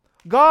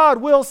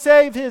 God will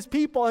save His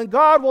people and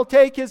God will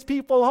take His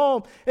people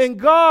home. And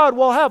God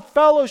will have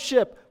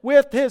fellowship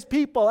with His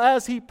people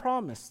as He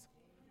promised.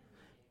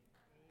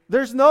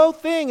 There's no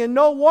thing and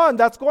no one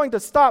that's going to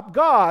stop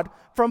God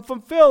from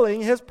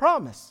fulfilling His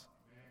promise.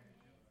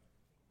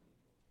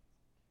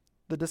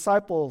 The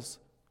disciples'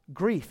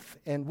 grief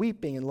and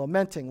weeping and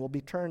lamenting will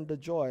be turned to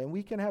joy, and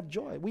we can have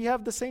joy. We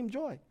have the same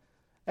joy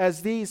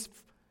as these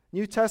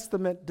New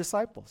Testament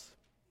disciples.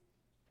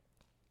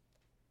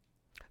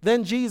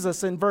 Then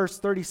Jesus, in verse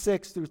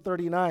 36 through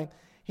 39,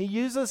 He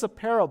uses a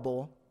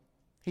parable.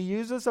 He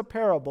uses a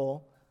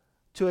parable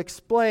to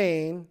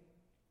explain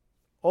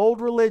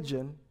old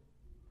religion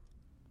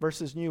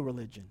versus new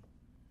religion.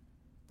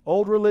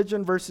 Old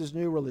religion versus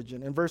new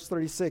religion. In verse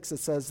 36 it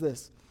says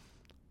this,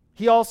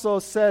 "He also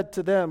said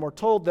to them," or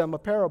told them, a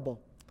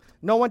parable.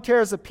 "No one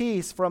tears a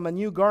piece from a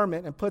new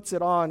garment and puts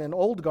it on an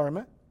old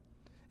garment.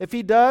 If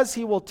he does,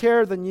 he will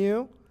tear the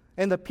new,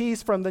 and the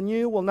piece from the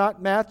new will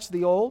not match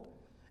the old.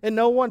 And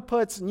no one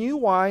puts new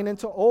wine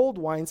into old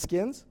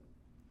wineskins.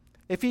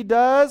 If he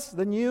does,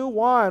 the new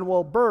wine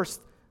will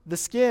burst the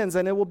skins,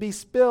 and it will be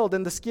spilled,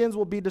 and the skins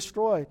will be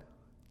destroyed.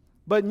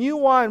 But new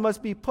wine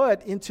must be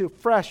put into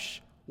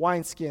fresh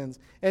wineskins.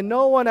 And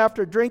no one,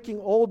 after drinking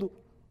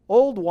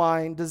old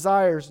wine,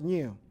 desires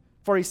new,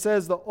 for he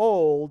says the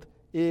old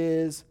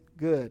is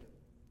good."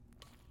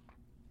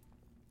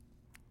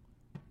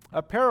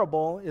 A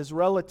parable is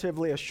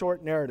relatively a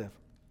short narrative.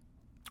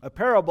 A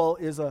parable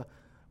is a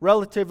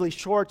relatively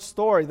short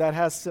story that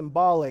has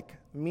symbolic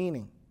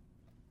meaning.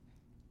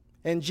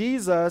 And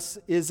Jesus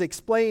is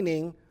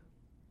explaining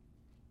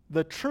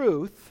the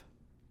truth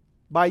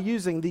by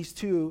using these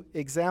two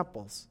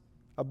examples.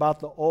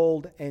 about the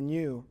old and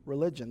new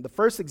religion. The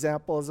first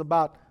example is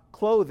about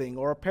clothing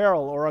or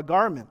apparel or a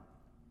garment,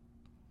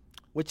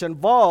 which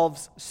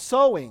involves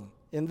sewing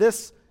in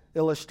this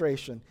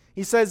illustration.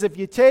 He says if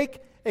you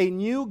take a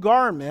new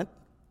garment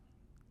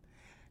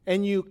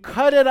and you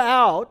cut it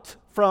out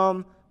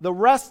from the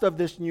rest of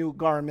this new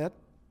garment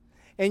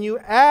and you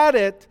add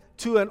it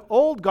to an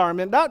old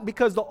garment, not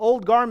because the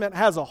old garment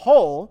has a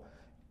hole,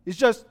 it's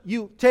just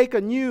you take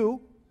a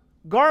new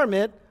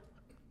garment,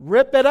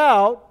 rip it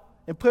out,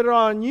 and put it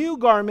on a new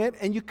garment,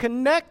 and you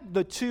connect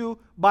the two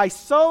by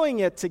sewing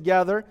it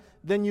together,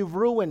 then you've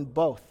ruined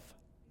both.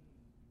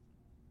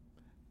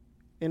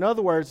 In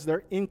other words,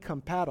 they're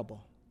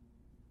incompatible.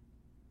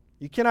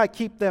 You cannot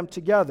keep them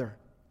together.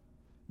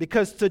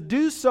 Because to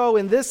do so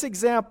in this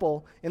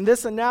example, in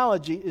this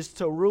analogy, is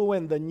to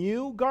ruin the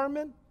new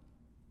garment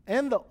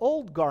and the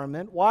old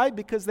garment. Why?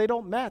 Because they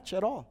don't match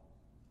at all.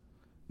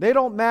 They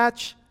don't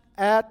match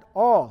at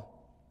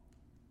all.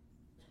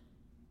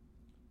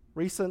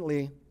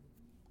 Recently,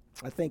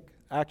 I think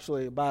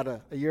actually about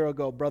a year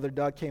ago, Brother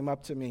Doug came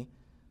up to me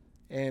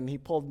and he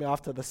pulled me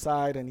off to the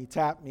side and he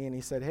tapped me and he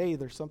said, "Hey,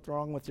 there's something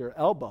wrong with your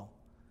elbow."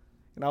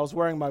 And I was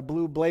wearing my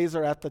blue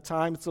blazer at the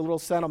time. It's a little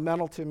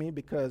sentimental to me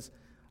because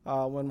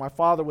when my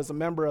father was a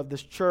member of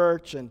this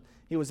church and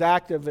he was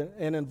active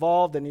and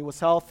involved and he was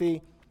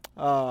healthy,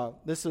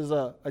 this is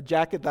a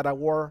jacket that I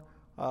wore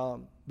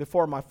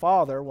before my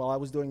father while I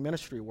was doing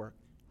ministry work.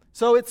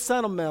 So it's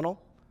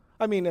sentimental.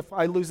 I mean, if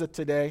I lose it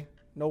today,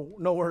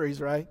 no worries,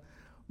 right?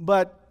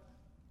 But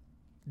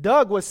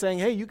Doug was saying,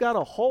 "Hey, you got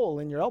a hole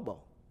in your elbow."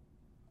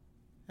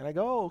 And I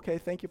go, "Oh, okay,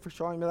 thank you for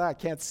showing me that. I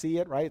can't see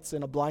it, right? It's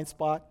in a blind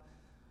spot."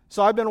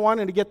 So I've been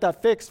wanting to get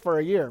that fixed for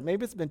a year.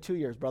 Maybe it's been 2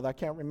 years, brother. I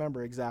can't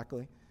remember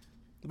exactly.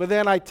 But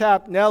then I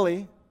tapped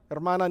Nellie,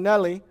 Hermana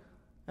Nellie,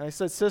 and I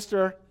said,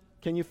 "Sister,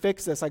 can you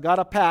fix this? I got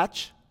a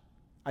patch.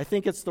 I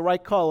think it's the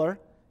right color.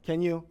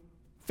 Can you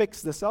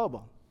fix this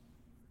elbow?"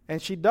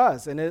 And she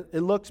does, and it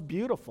looks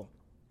beautiful.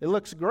 It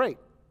looks great.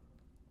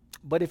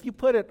 But if you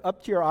put it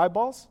up to your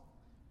eyeballs,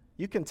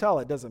 you can tell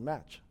it doesn't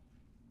match.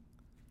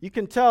 You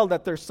can tell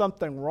that there's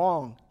something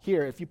wrong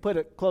here if you put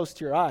it close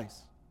to your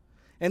eyes.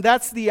 And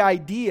that's the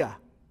idea,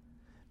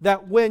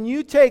 that when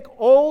you take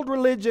old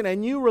religion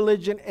and new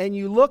religion and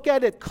you look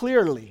at it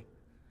clearly,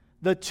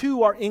 the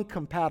two are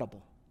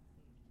incompatible.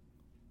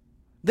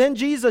 Then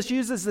Jesus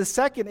uses the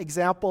second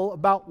example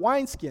about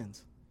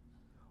wineskins.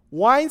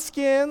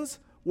 Wineskins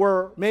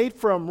were made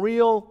from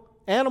real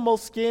animal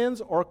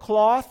skins or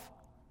cloth.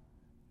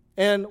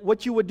 And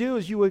what you would do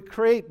is you would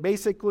create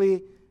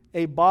basically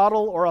a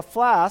bottle or a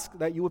flask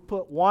that you would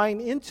put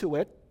wine into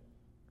it,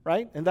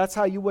 right? And that's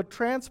how you would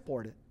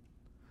transport it.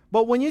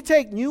 But when you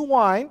take new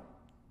wine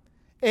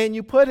and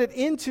you put it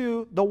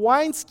into the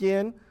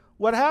wineskin,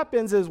 what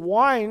happens is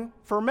wine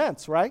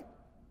ferments, right?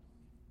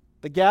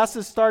 The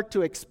gases start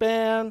to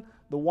expand,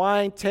 the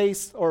wine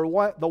tastes,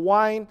 or the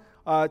wine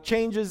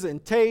changes in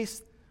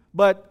taste,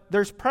 but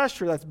there's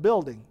pressure that's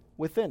building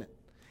within it.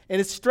 And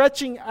it's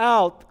stretching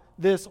out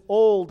this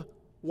old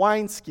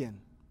wineskin.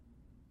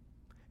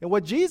 And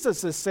what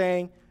Jesus is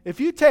saying, if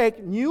you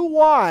take new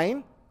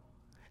wine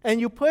and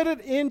you put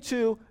it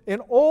into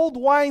an old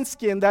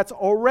wineskin that's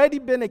already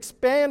been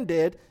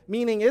expanded,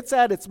 meaning it's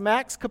at its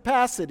max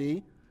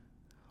capacity,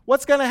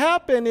 what's going to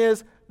happen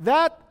is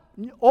that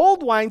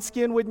old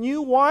wineskin with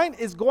new wine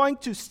is going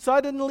to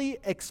suddenly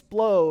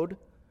explode,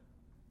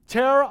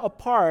 tear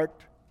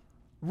apart,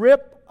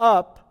 rip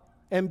up,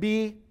 and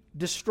be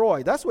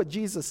destroyed. That's what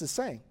Jesus is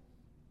saying.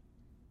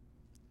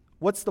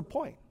 What's the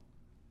point?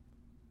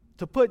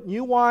 To put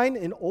new wine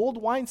in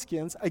old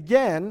wineskins,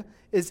 again,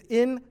 is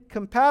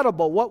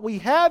incompatible. What we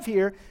have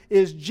here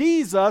is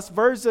Jesus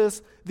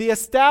versus the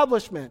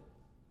establishment.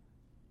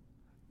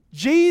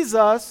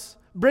 Jesus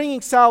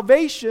bringing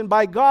salvation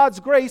by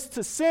God's grace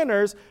to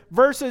sinners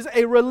versus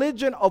a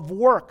religion of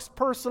works,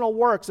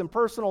 and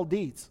personal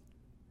deeds.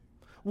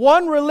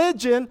 One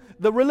religion,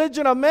 the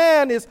religion of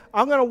man, is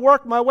I'm going to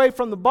work my way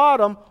from the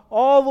bottom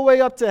all the way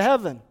up to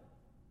heaven,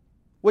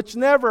 which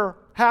never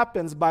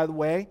happens, by the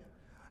way.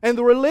 And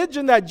the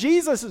religion that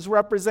Jesus is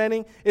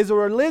representing is a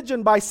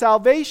religion by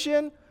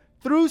salvation,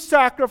 through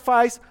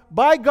sacrifice,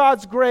 by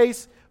God's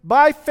grace,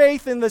 by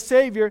faith in the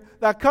Savior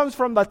that comes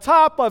from the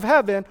top of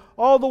heaven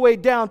all the way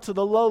down to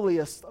the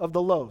lowliest of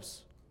the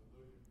lows.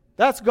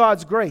 That's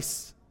God's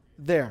grace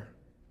there.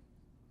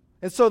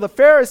 And so the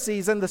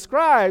Pharisees and the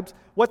scribes,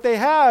 what they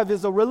have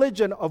is a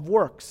religion of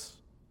works,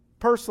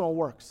 personal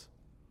works.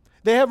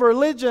 They have a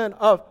religion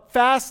of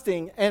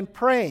fasting and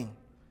praying.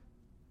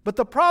 But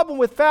the problem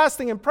with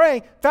fasting and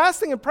praying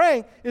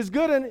is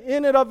good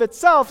in and of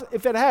itself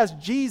if it has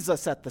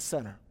Jesus at the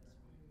center.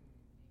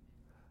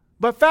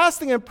 But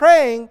fasting and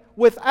praying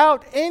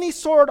without any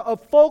sort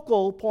of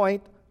focal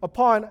point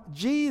upon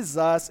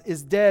Jesus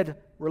is dead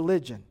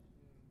religion.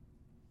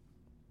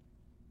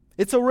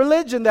 It's a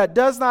religion that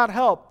does not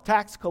help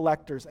tax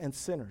collectors and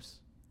sinners.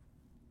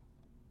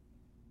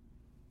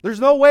 There's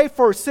no way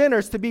for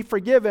sinners to be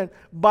forgiven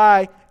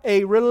by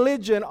a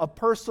religion of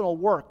personal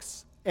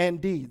works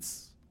and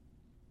deeds.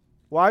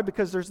 Why?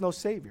 Because there's no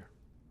Savior.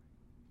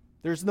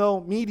 There's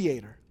no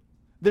mediator.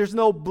 There's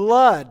no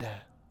blood.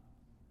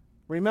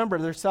 Remember,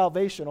 there's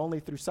salvation only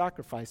through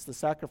sacrifice, the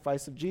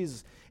sacrifice of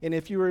Jesus. And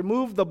if you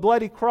remove the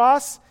bloody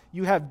cross,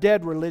 you have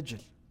dead religion.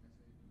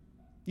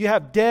 You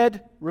have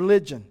dead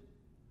religion.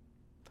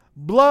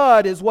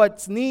 Blood is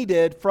what's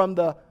needed from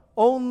the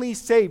only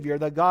Savior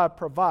that God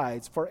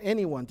provides for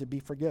anyone to be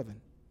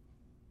forgiven.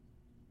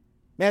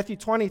 Matthew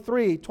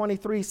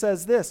 23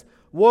 says this,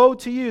 "Woe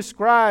to you,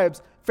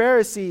 scribes,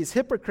 Pharisees,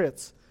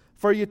 hypocrites,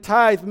 for you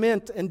tithe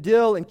mint and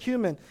dill and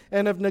cumin,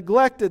 and have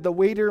neglected the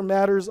weightier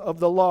matters of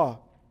the law."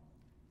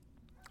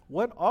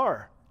 What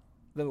are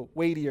the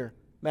weightier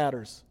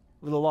matters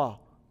of the law?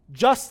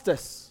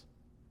 Justice,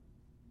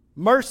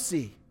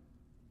 mercy,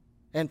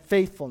 and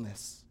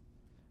faithfulness.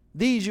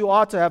 These you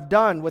ought to have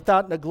done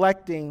without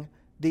neglecting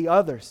the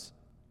others.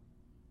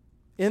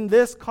 In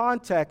this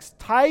context,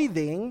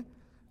 tithing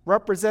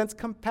represents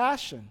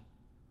compassion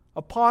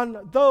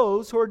upon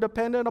those who are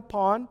dependent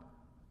upon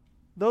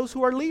those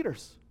who are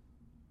leaders.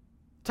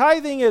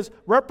 Tithing is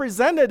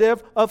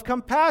representative of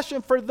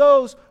compassion for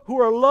those who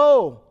are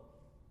low,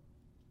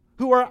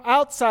 who are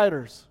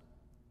outsiders,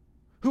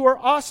 who are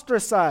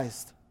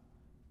ostracized.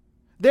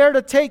 They're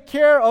to take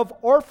care of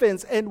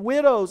orphans and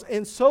widows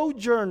and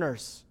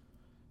sojourners.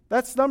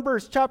 That's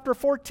Numbers chapter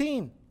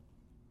 14.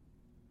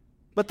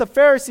 But the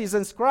Pharisees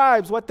and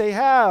scribes, what they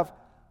have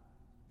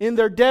in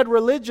their dead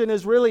religion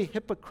is really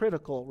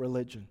hypocritical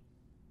religion.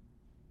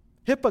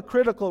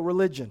 Hypocritical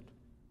religion.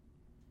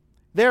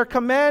 They're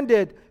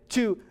commanded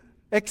to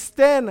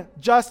extend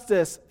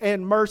justice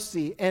and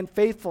mercy and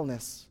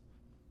faithfulness.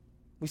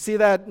 We see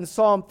that in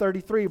Psalm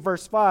 33,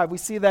 verse 5. We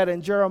see that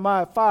in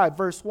Jeremiah 5,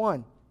 verse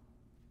 1.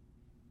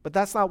 But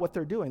that's not what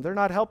they're doing. They're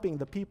not helping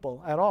the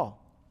people at all.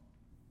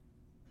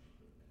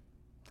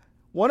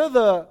 One of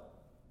the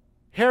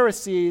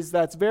heresies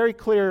that's very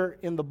clear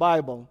in the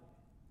Bible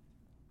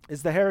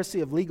is the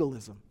heresy of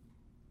legalism.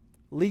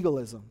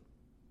 Legalism.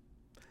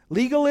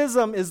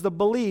 Legalism is the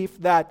belief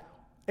that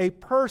a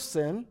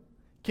person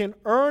can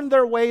earn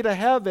their way to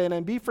heaven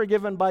and be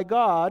forgiven by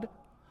God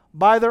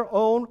by their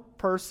own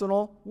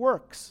personal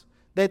works.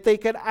 That they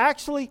could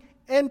actually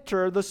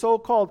enter the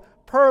so-called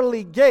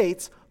pearly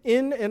gates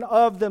in and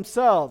of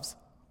themselves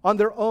on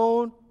their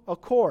own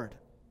accord.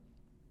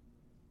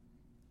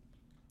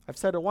 I've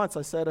said it once,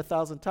 I said it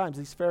 1,000 times.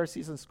 These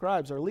Pharisees and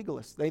scribes are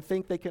legalists. They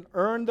think they can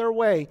earn their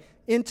way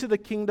into the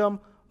kingdom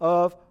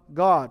of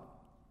God.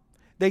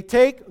 They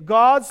take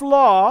God's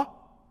law,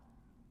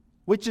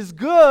 which is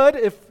good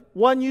if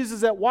one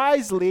uses it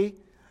wisely,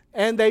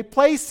 and they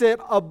place it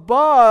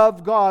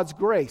above God's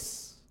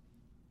grace.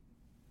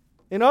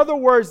 In other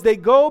words, they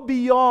go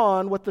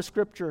beyond what the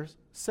scriptures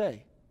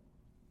say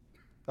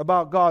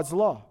about God's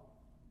law.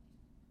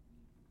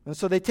 And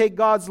so they take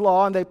God's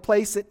law and they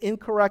place it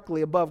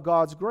incorrectly above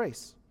God's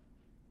grace.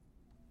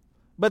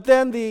 But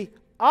then the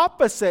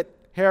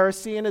opposite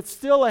heresy, and it's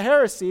still a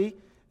heresy,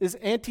 is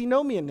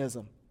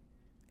antinomianism.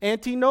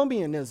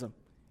 Antinomianism.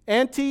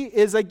 Anti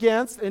is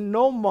against, and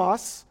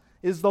nomos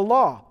is the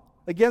law,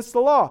 against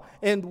the law.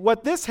 And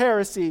what this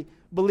heresy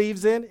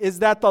believes in is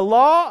that the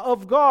law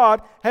of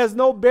God has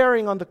no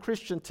bearing on the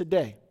Christian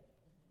today.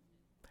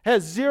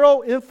 Has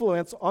zero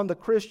influence on the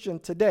Christian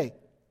today.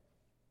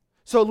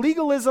 So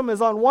legalism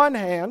is on one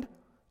hand,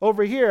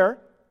 over here,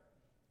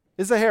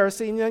 is a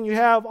heresy, and then you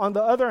have on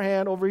the other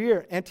hand, over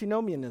here,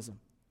 antinomianism.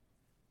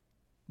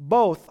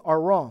 Both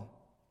are wrong.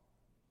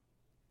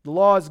 The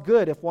law is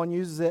good if one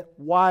uses it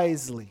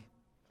wisely.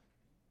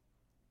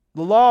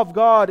 The law of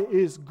God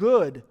is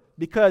good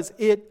because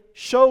it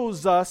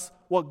shows us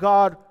what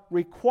God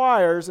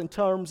requires in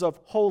terms of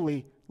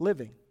holy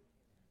living,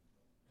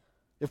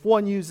 if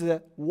one uses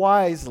it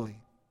wisely.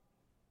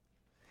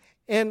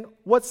 And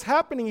what's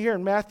happening here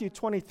in Matthew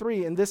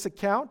 23 in this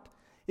account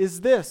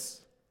is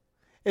this,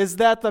 is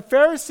that the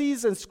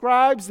Pharisees and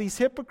scribes, these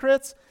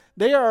hypocrites,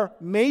 they are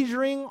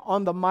majoring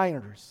on the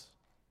minors.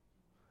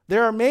 They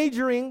are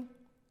majoring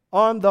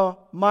on the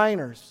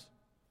minors.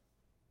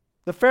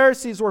 The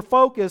Pharisees were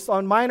focused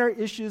on minor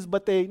issues,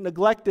 but they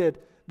neglected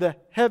the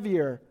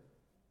heavier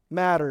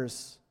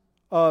matters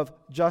of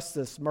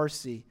justice,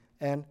 mercy,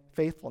 and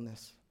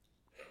faithfulness.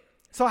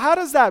 So how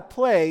does that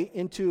play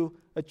into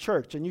a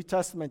church, a New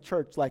Testament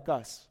church like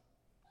us?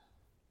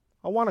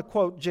 I want to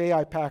quote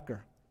J.I.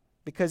 Packer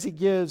because he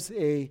gives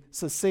a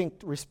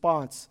succinct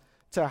response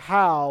to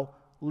how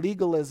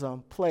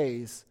legalism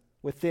plays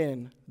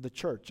within the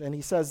church. And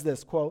he says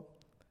this, quote,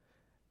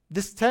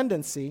 "This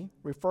tendency,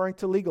 referring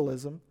to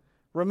legalism,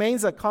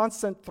 remains a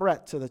constant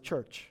threat to the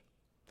church.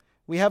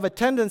 We have a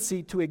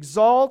tendency to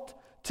exalt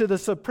to the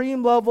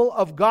supreme level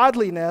of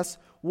godliness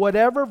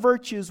whatever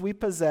virtues we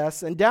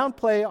possess and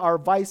downplay our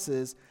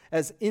vices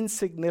as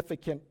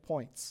insignificant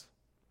points.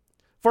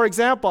 For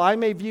example, I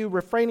may view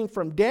refraining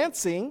from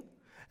dancing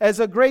as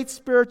a great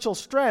spiritual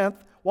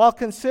strength while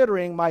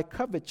considering my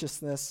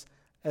covetousness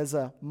as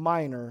a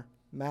minor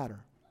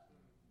matter."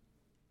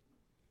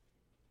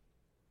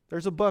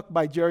 There's a book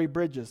by Jerry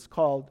Bridges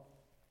called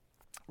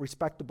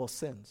Respectable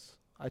Sins.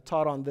 I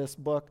taught on this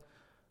book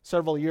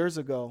several years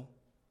ago.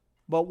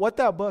 But what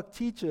that book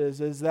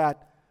teaches is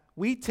that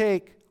we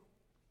take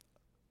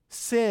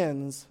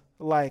sins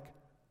like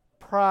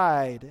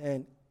pride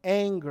and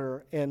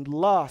anger and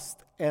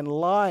lust and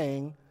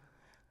lying,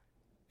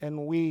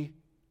 and we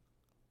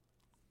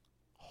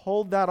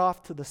hold that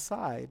off to the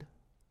side.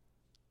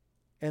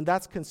 And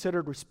that's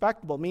considered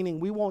respectable, meaning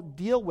we won't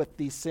deal with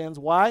these sins.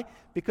 Why?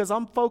 Because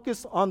I'm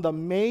focused on the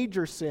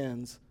major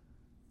sins,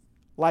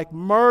 like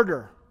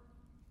murder.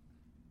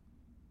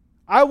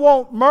 I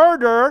won't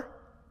murder,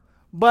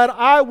 but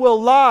I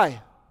will lie.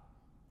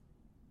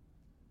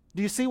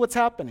 Do you see what's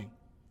happening?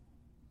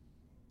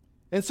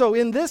 And so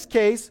in this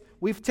case,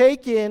 we've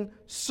taken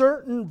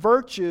certain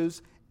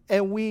virtues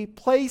and we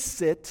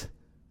place it,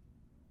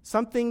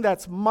 something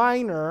that's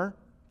minor,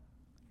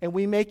 and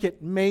we make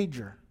it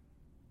major.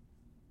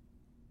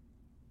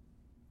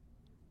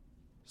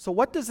 So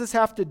what does this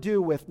have to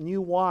do with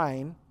new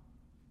wine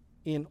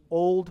in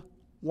old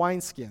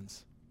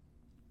wineskins?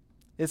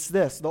 It's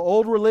this: the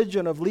old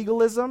religion of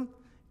legalism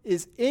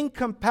is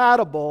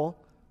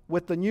incompatible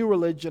with the new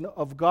religion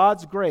of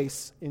God's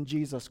grace in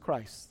Jesus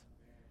Christ.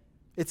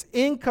 It's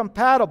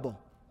incompatible.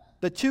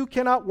 The two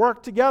cannot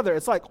work together.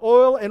 It's like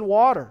oil and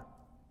water.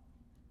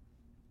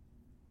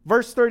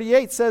 Verse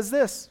 38 says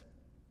this,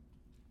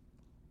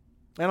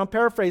 and I'm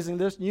paraphrasing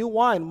this: new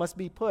wine must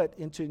be put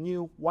into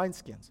new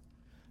wineskins.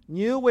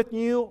 New with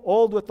new,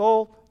 old with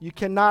old. You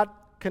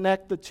cannot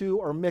connect the two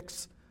or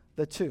mix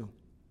the two.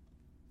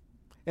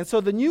 And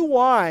so the new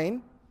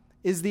wine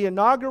is the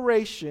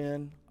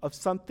inauguration of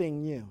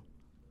something new,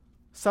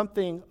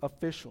 something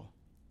official.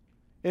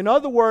 In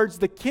other words,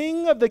 the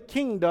King of the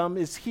kingdom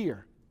is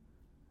here.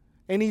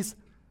 And he's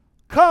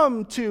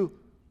come to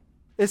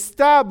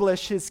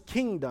establish his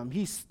kingdom.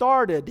 He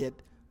started it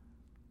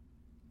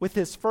with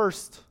his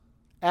first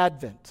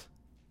advent,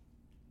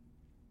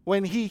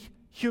 when he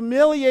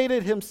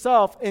humiliated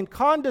himself and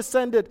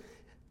condescended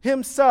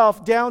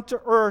himself down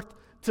to earth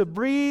to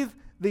breathe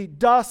the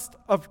dust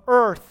of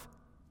earth,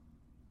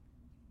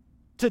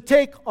 to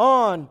take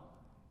on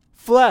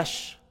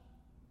flesh,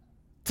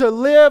 to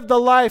live the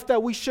life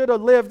that we should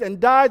have lived and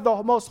died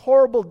the most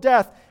horrible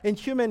death in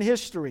human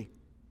history.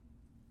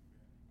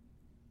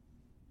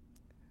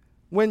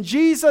 When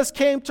Jesus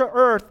came to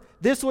earth,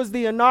 this was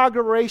the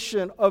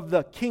inauguration of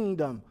the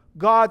kingdom,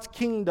 God's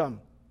kingdom.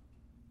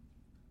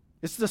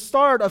 It's the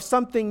start of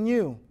something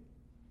new.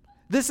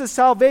 This is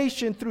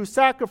salvation through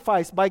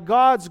sacrifice by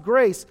God's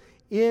grace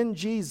in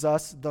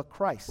Jesus the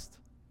Christ.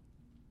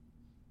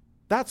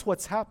 That's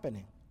what's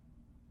happening.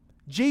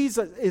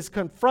 Jesus is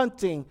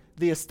confronting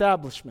the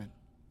establishment.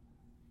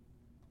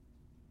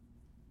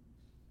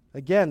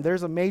 Again,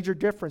 there's a major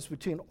difference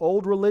between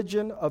old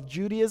religion of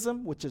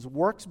Judaism, which is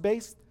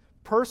works-based,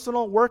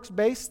 personal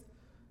works-based,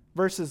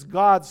 versus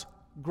God's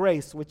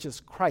grace, which is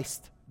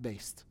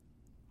Christ-based.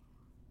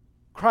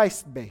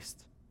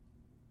 Christ-based.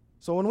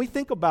 So when we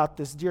think about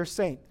this, dear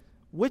saint,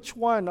 which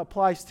one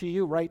applies to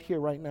you right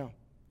here, right now?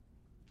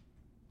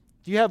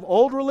 Do you have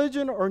old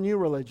religion or new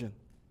religion?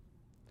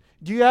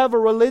 Do you have a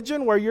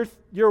religion where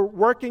you're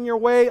working your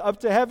way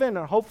up to heaven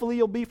and hopefully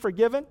you'll be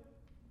forgiven?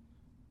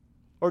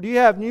 Or do you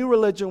have new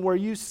religion where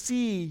you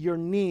see your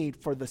need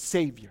for the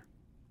Savior?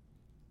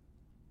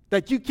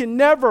 That you can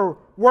never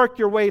work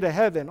your way to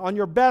heaven on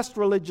your best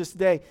religious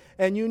day,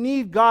 and you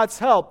need God's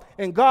help,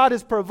 and God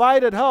has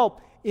provided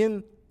help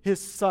in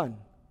His Son,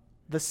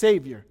 the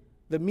Savior,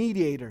 the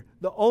mediator,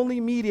 the only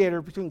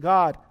mediator between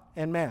God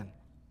and man.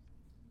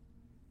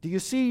 Do you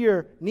see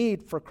your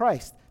need for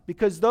Christ?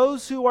 Because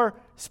those who are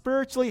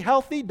spiritually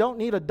healthy don't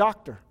need a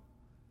doctor.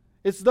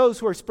 It's those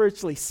who are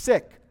spiritually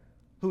sick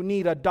who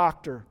need a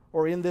doctor,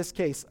 or in this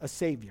case, a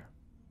Savior.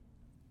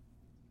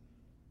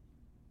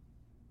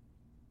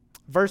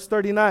 Verse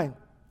 39,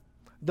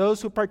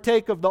 those who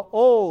partake of the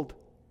old,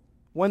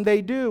 when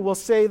they do, will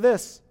say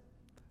this: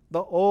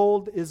 the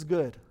old is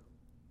good.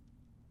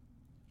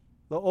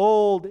 The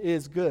old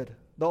is good.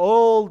 The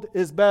old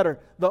is better.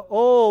 The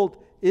old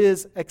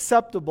is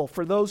acceptable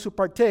for those who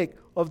partake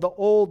of the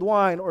old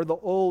wine or the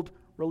old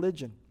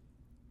religion.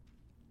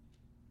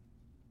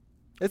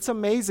 It's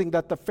amazing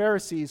that the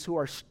Pharisees, who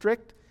are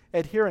strict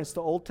adherents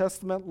to Old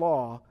Testament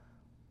law,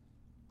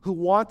 who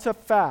want to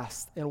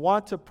fast and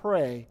want to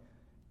pray,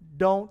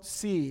 don't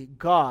see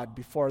God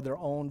before their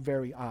own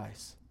very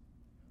eyes.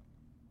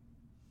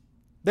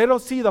 They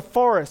don't see the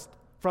forest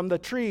from the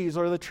trees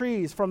or the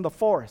trees from the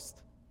forest.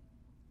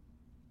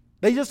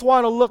 They just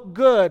want to look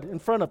good in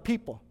front of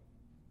people.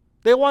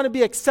 They want to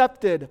be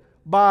accepted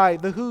by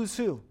the who's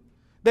who.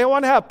 They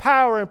want to have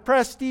power and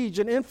prestige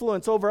and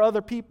influence over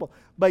other people.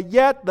 But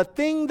yet the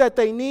thing that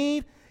they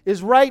need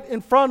is right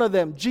in front of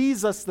them,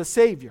 Jesus the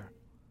Savior.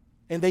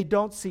 And they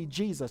don't see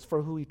Jesus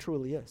for who He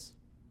truly is.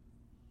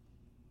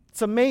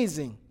 It's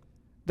amazing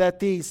that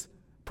these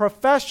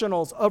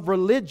professionals of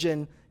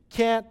religion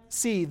can't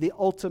see the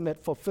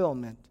ultimate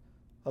fulfillment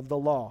of the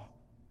law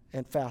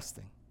and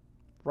fasting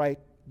right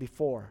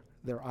before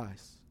their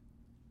eyes.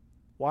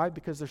 Why?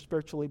 Because they're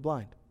spiritually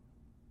blind.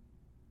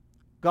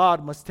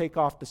 God must take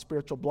off the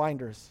spiritual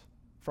blinders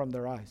from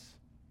their eyes.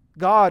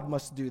 God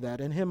must do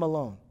that, and Him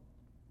alone.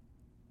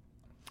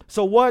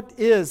 So what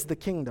is the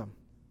kingdom?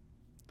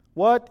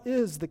 What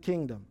is the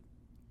kingdom?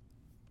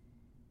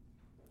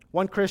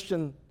 One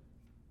Christian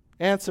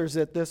answers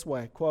it this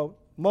way, quote,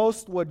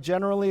 "Most would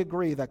generally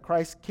agree that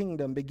Christ's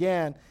kingdom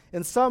began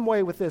in some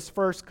way with his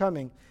first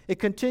coming. It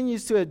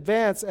continues to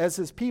advance as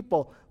his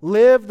people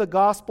live the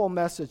gospel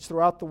message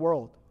throughout the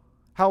world.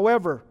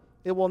 However,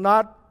 it will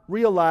not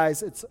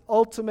realize its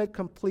ultimate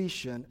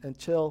completion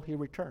until he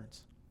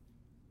returns."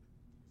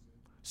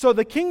 So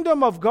the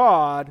kingdom of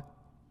God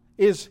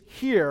is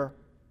here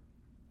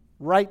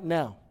right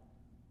now.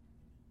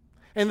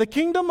 And the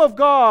kingdom of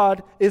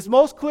God is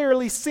most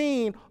clearly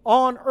seen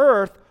on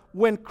earth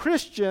when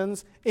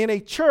Christians in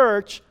a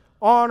church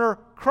honor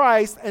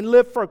Christ and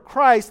live for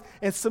Christ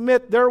and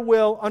submit their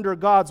will under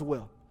God's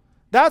will.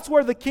 That's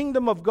where the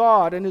kingdom of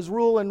God and his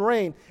rule and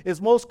reign is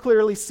most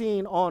clearly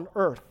seen on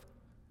earth.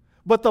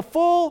 But the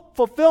full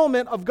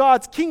fulfillment of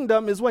God's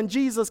kingdom is when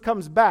Jesus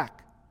comes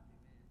back.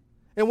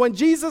 And when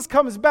Jesus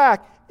comes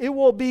back, it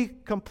will be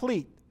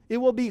complete. It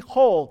will be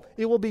whole.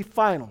 It will be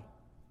final.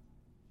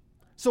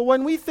 So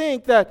when we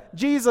think that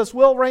Jesus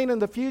will reign in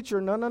the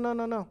future,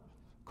 no.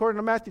 According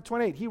to Matthew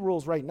 28, he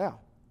rules right now.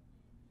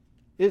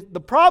 The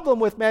problem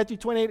with Matthew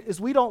 28 is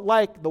we don't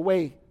like the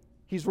way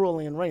he's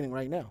ruling and reigning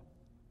right now.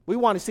 We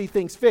want to see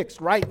things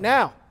fixed right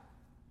now.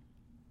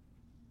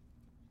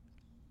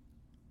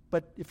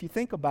 But if you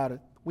think about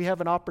it, we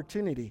have an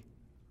opportunity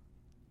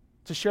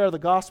to share the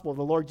gospel of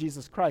the Lord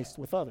Jesus Christ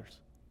with others.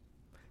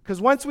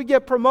 Because once we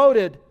get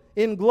promoted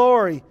in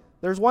glory,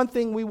 there's one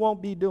thing we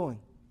won't be doing.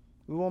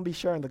 We won't be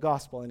sharing the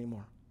gospel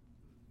anymore.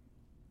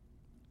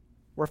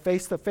 We're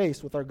face to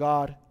face with our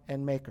God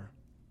and Maker.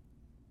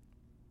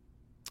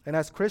 And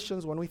as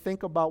Christians, when we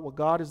think about what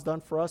God has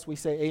done for us, we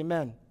say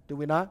amen. Do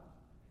we not?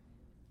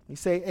 We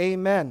say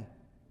amen.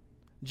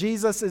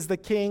 Jesus is the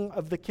King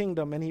of the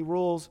kingdom, and he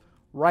rules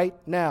right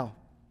now.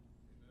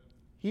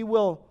 He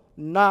will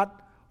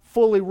not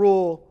fully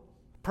rule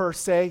per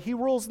se. He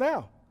rules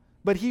now.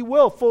 But he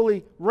will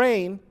fully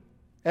reign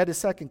at his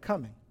second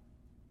coming.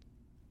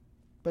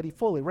 But he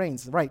fully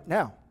reigns right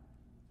now.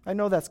 I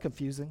know that's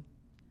confusing.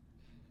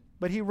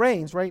 But he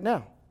reigns right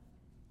now.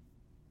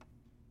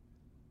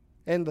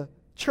 And the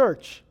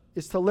church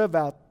is to live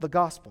out the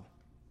gospel.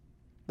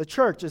 The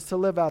church is to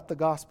live out the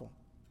gospel.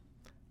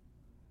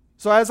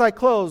 So as I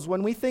close,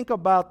 when we think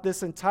about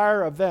this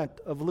entire event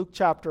of Luke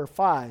chapter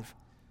 5,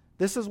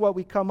 this is what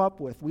we come up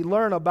with. We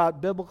learn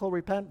about biblical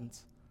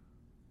repentance.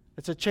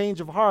 It's a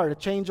change of heart, a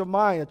change of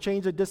mind, a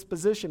change of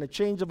disposition, a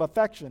change of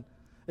affection,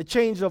 a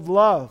change of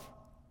love.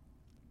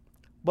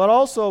 But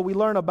also we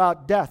learn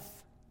about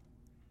death.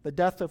 The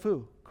death of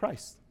who?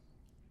 Christ.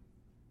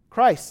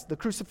 Christ, the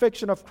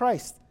crucifixion of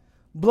Christ.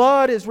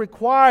 Blood is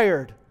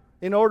required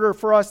in order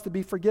for us to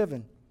be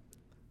forgiven,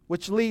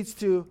 which leads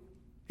to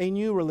a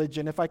new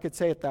religion, if I could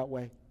say it that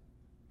way.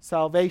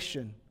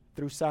 Salvation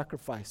through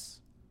sacrifice.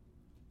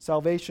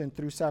 Salvation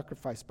through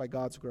sacrifice by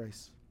God's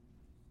grace.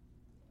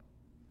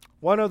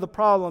 One of the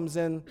problems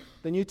in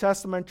the New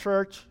Testament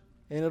church,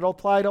 and it'll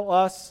apply to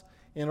us,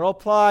 and it'll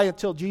apply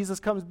until Jesus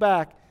comes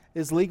back,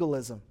 is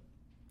legalism.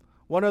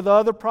 One of the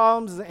other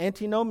problems is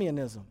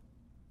antinomianism.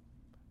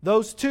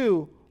 Those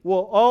two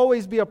will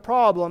always be a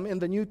problem in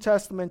the New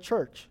Testament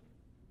church.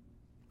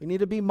 We need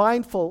to be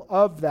mindful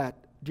of that,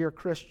 dear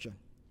Christian.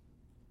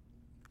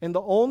 And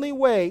the only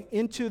way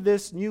into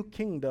this new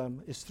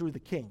kingdom is through the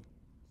King.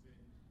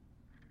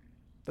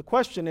 The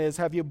question is,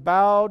 have you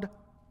bowed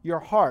your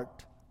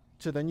heart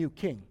to the new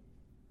King?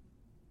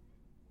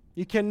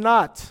 You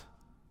cannot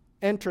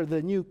enter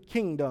the new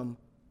kingdom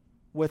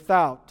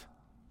without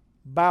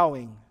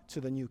bowing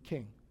to the new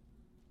King.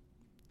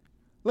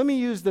 Let me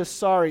use this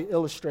sorry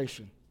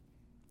illustration.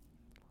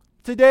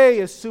 Today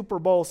is Super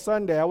Bowl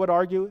Sunday. I would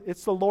argue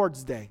it's the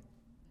Lord's Day.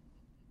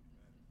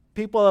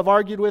 People have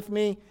argued with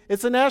me,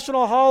 it's a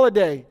national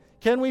holiday.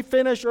 Can we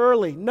finish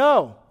early?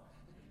 No.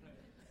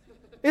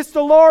 It's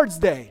the Lord's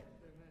Day.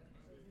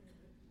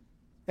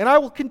 And I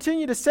will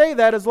continue to say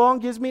that as long as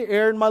it gives me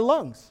air in my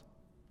lungs.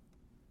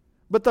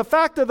 But the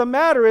fact of the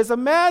matter is,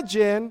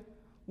 imagine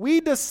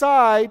we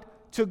decide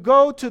to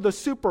go to the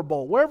Super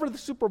Bowl, wherever the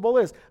Super Bowl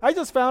is. I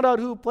just found out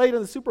who played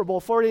in the Super Bowl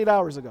 48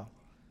 hours ago.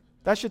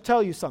 That should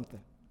tell you something.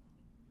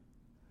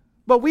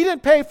 But we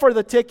didn't pay for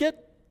the ticket,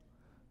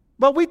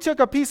 but we took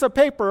a piece of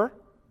paper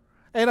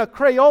and a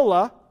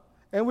Crayola,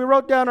 and we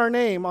wrote down our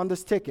name on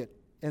this ticket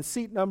and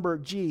seat number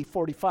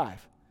G45.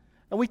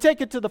 And we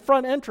take it to the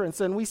front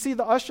entrance, and we see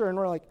the usher, and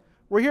we're like,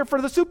 we're here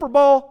for the Super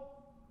Bowl.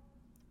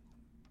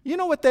 You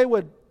know what they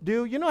would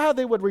do? You know how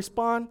they would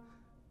respond?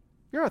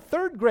 You're a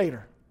third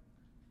grader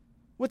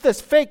with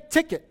this fake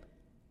ticket.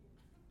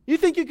 You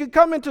think you could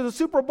come into the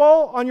Super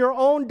Bowl on your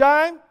own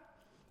dime,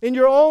 in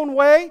your own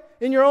way,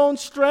 in your own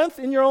strength,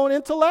 in your own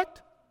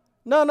intellect?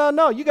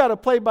 No. You got to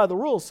play by the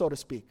rules, so to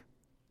speak.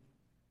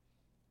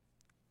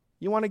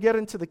 You want to get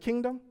into the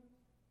kingdom?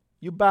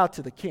 You bow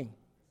to the King.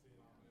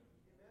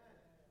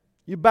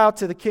 You bow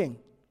to the King.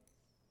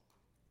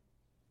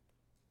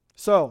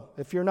 So,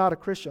 if you're not a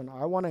Christian,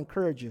 I want to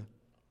encourage you.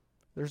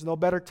 There's no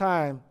better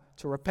time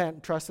to repent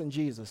and trust in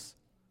Jesus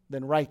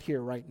than right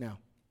here, right now.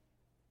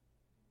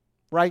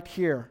 right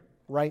here,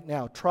 right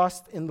now.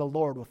 Trust in the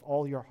Lord with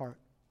all your heart.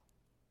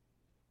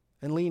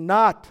 And lean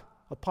not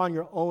upon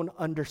your own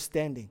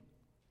understanding.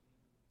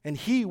 And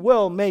He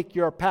will make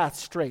your path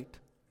straight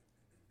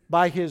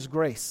by His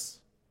grace,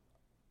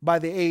 by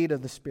the aid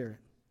of the Spirit.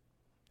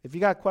 If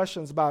you got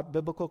questions about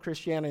biblical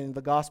Christianity and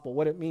the gospel,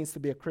 what it means to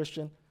be a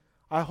Christian,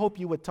 I hope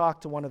you would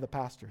talk to one of the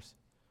pastors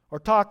or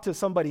talk to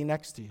somebody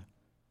next to you.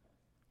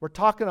 We're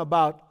talking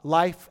about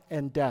life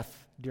and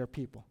death, dear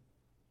people.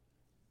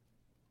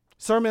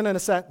 Sermon in a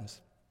sentence.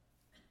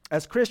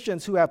 As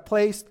Christians who have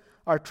placed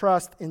our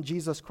trust in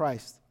Jesus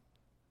Christ,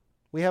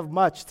 we have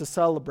much to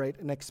celebrate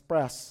and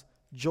express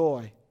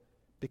joy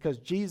because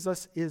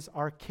Jesus is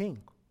our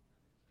King.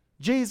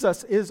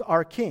 Jesus is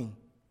our King,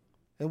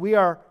 and we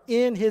are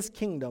in His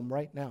kingdom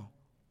right now.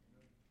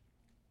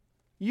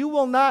 You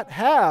will not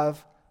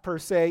have, per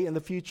se, in the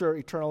future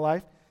eternal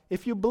life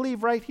if you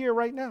believe right here,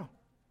 right now.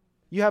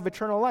 You have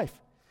eternal life.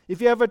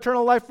 If you have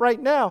eternal life right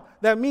now,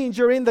 that means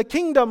you're in the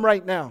kingdom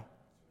right now.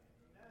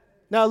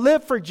 Now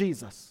live for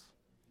Jesus.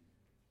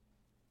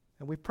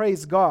 And we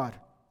praise God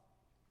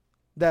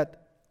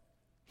that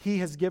He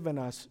has given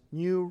us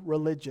new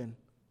religion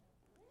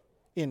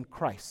in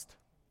Christ.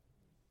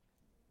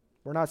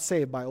 We're not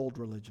saved by old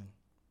religion.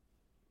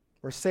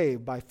 We're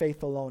saved by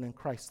faith alone in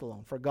Christ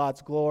alone, for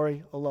God's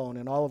glory alone.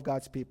 And all of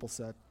God's people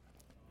said,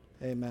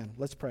 amen.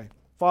 Let's pray.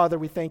 Father,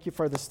 we thank you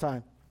for this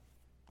time.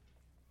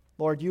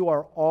 Lord, you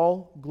are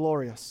all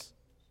glorious,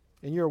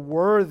 and you're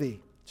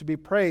worthy to be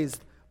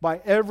praised by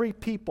every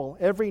people,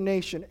 every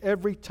nation,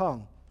 every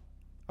tongue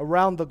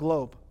around the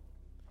globe.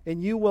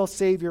 And you will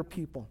save your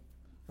people.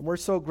 And we're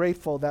so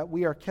grateful that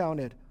we are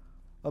counted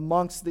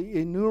amongst the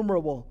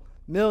innumerable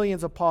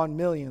millions upon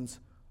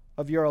millions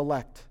of your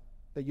elect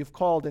that you've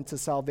called into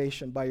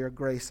salvation by your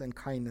grace and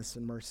kindness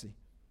and mercy.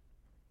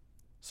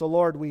 So,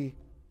 Lord, we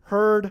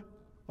heard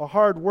a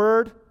hard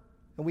word,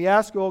 and we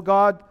ask you, O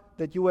God,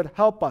 that you would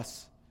help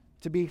us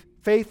to be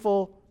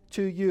faithful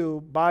to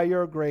you by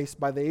your grace,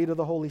 by the aid of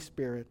the Holy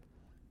Spirit,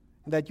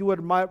 and that you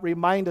would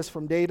remind us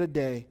from day to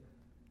day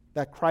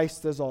that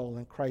Christ is all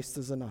and Christ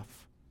is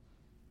enough.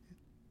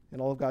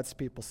 And all of God's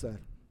people said,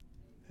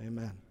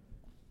 amen.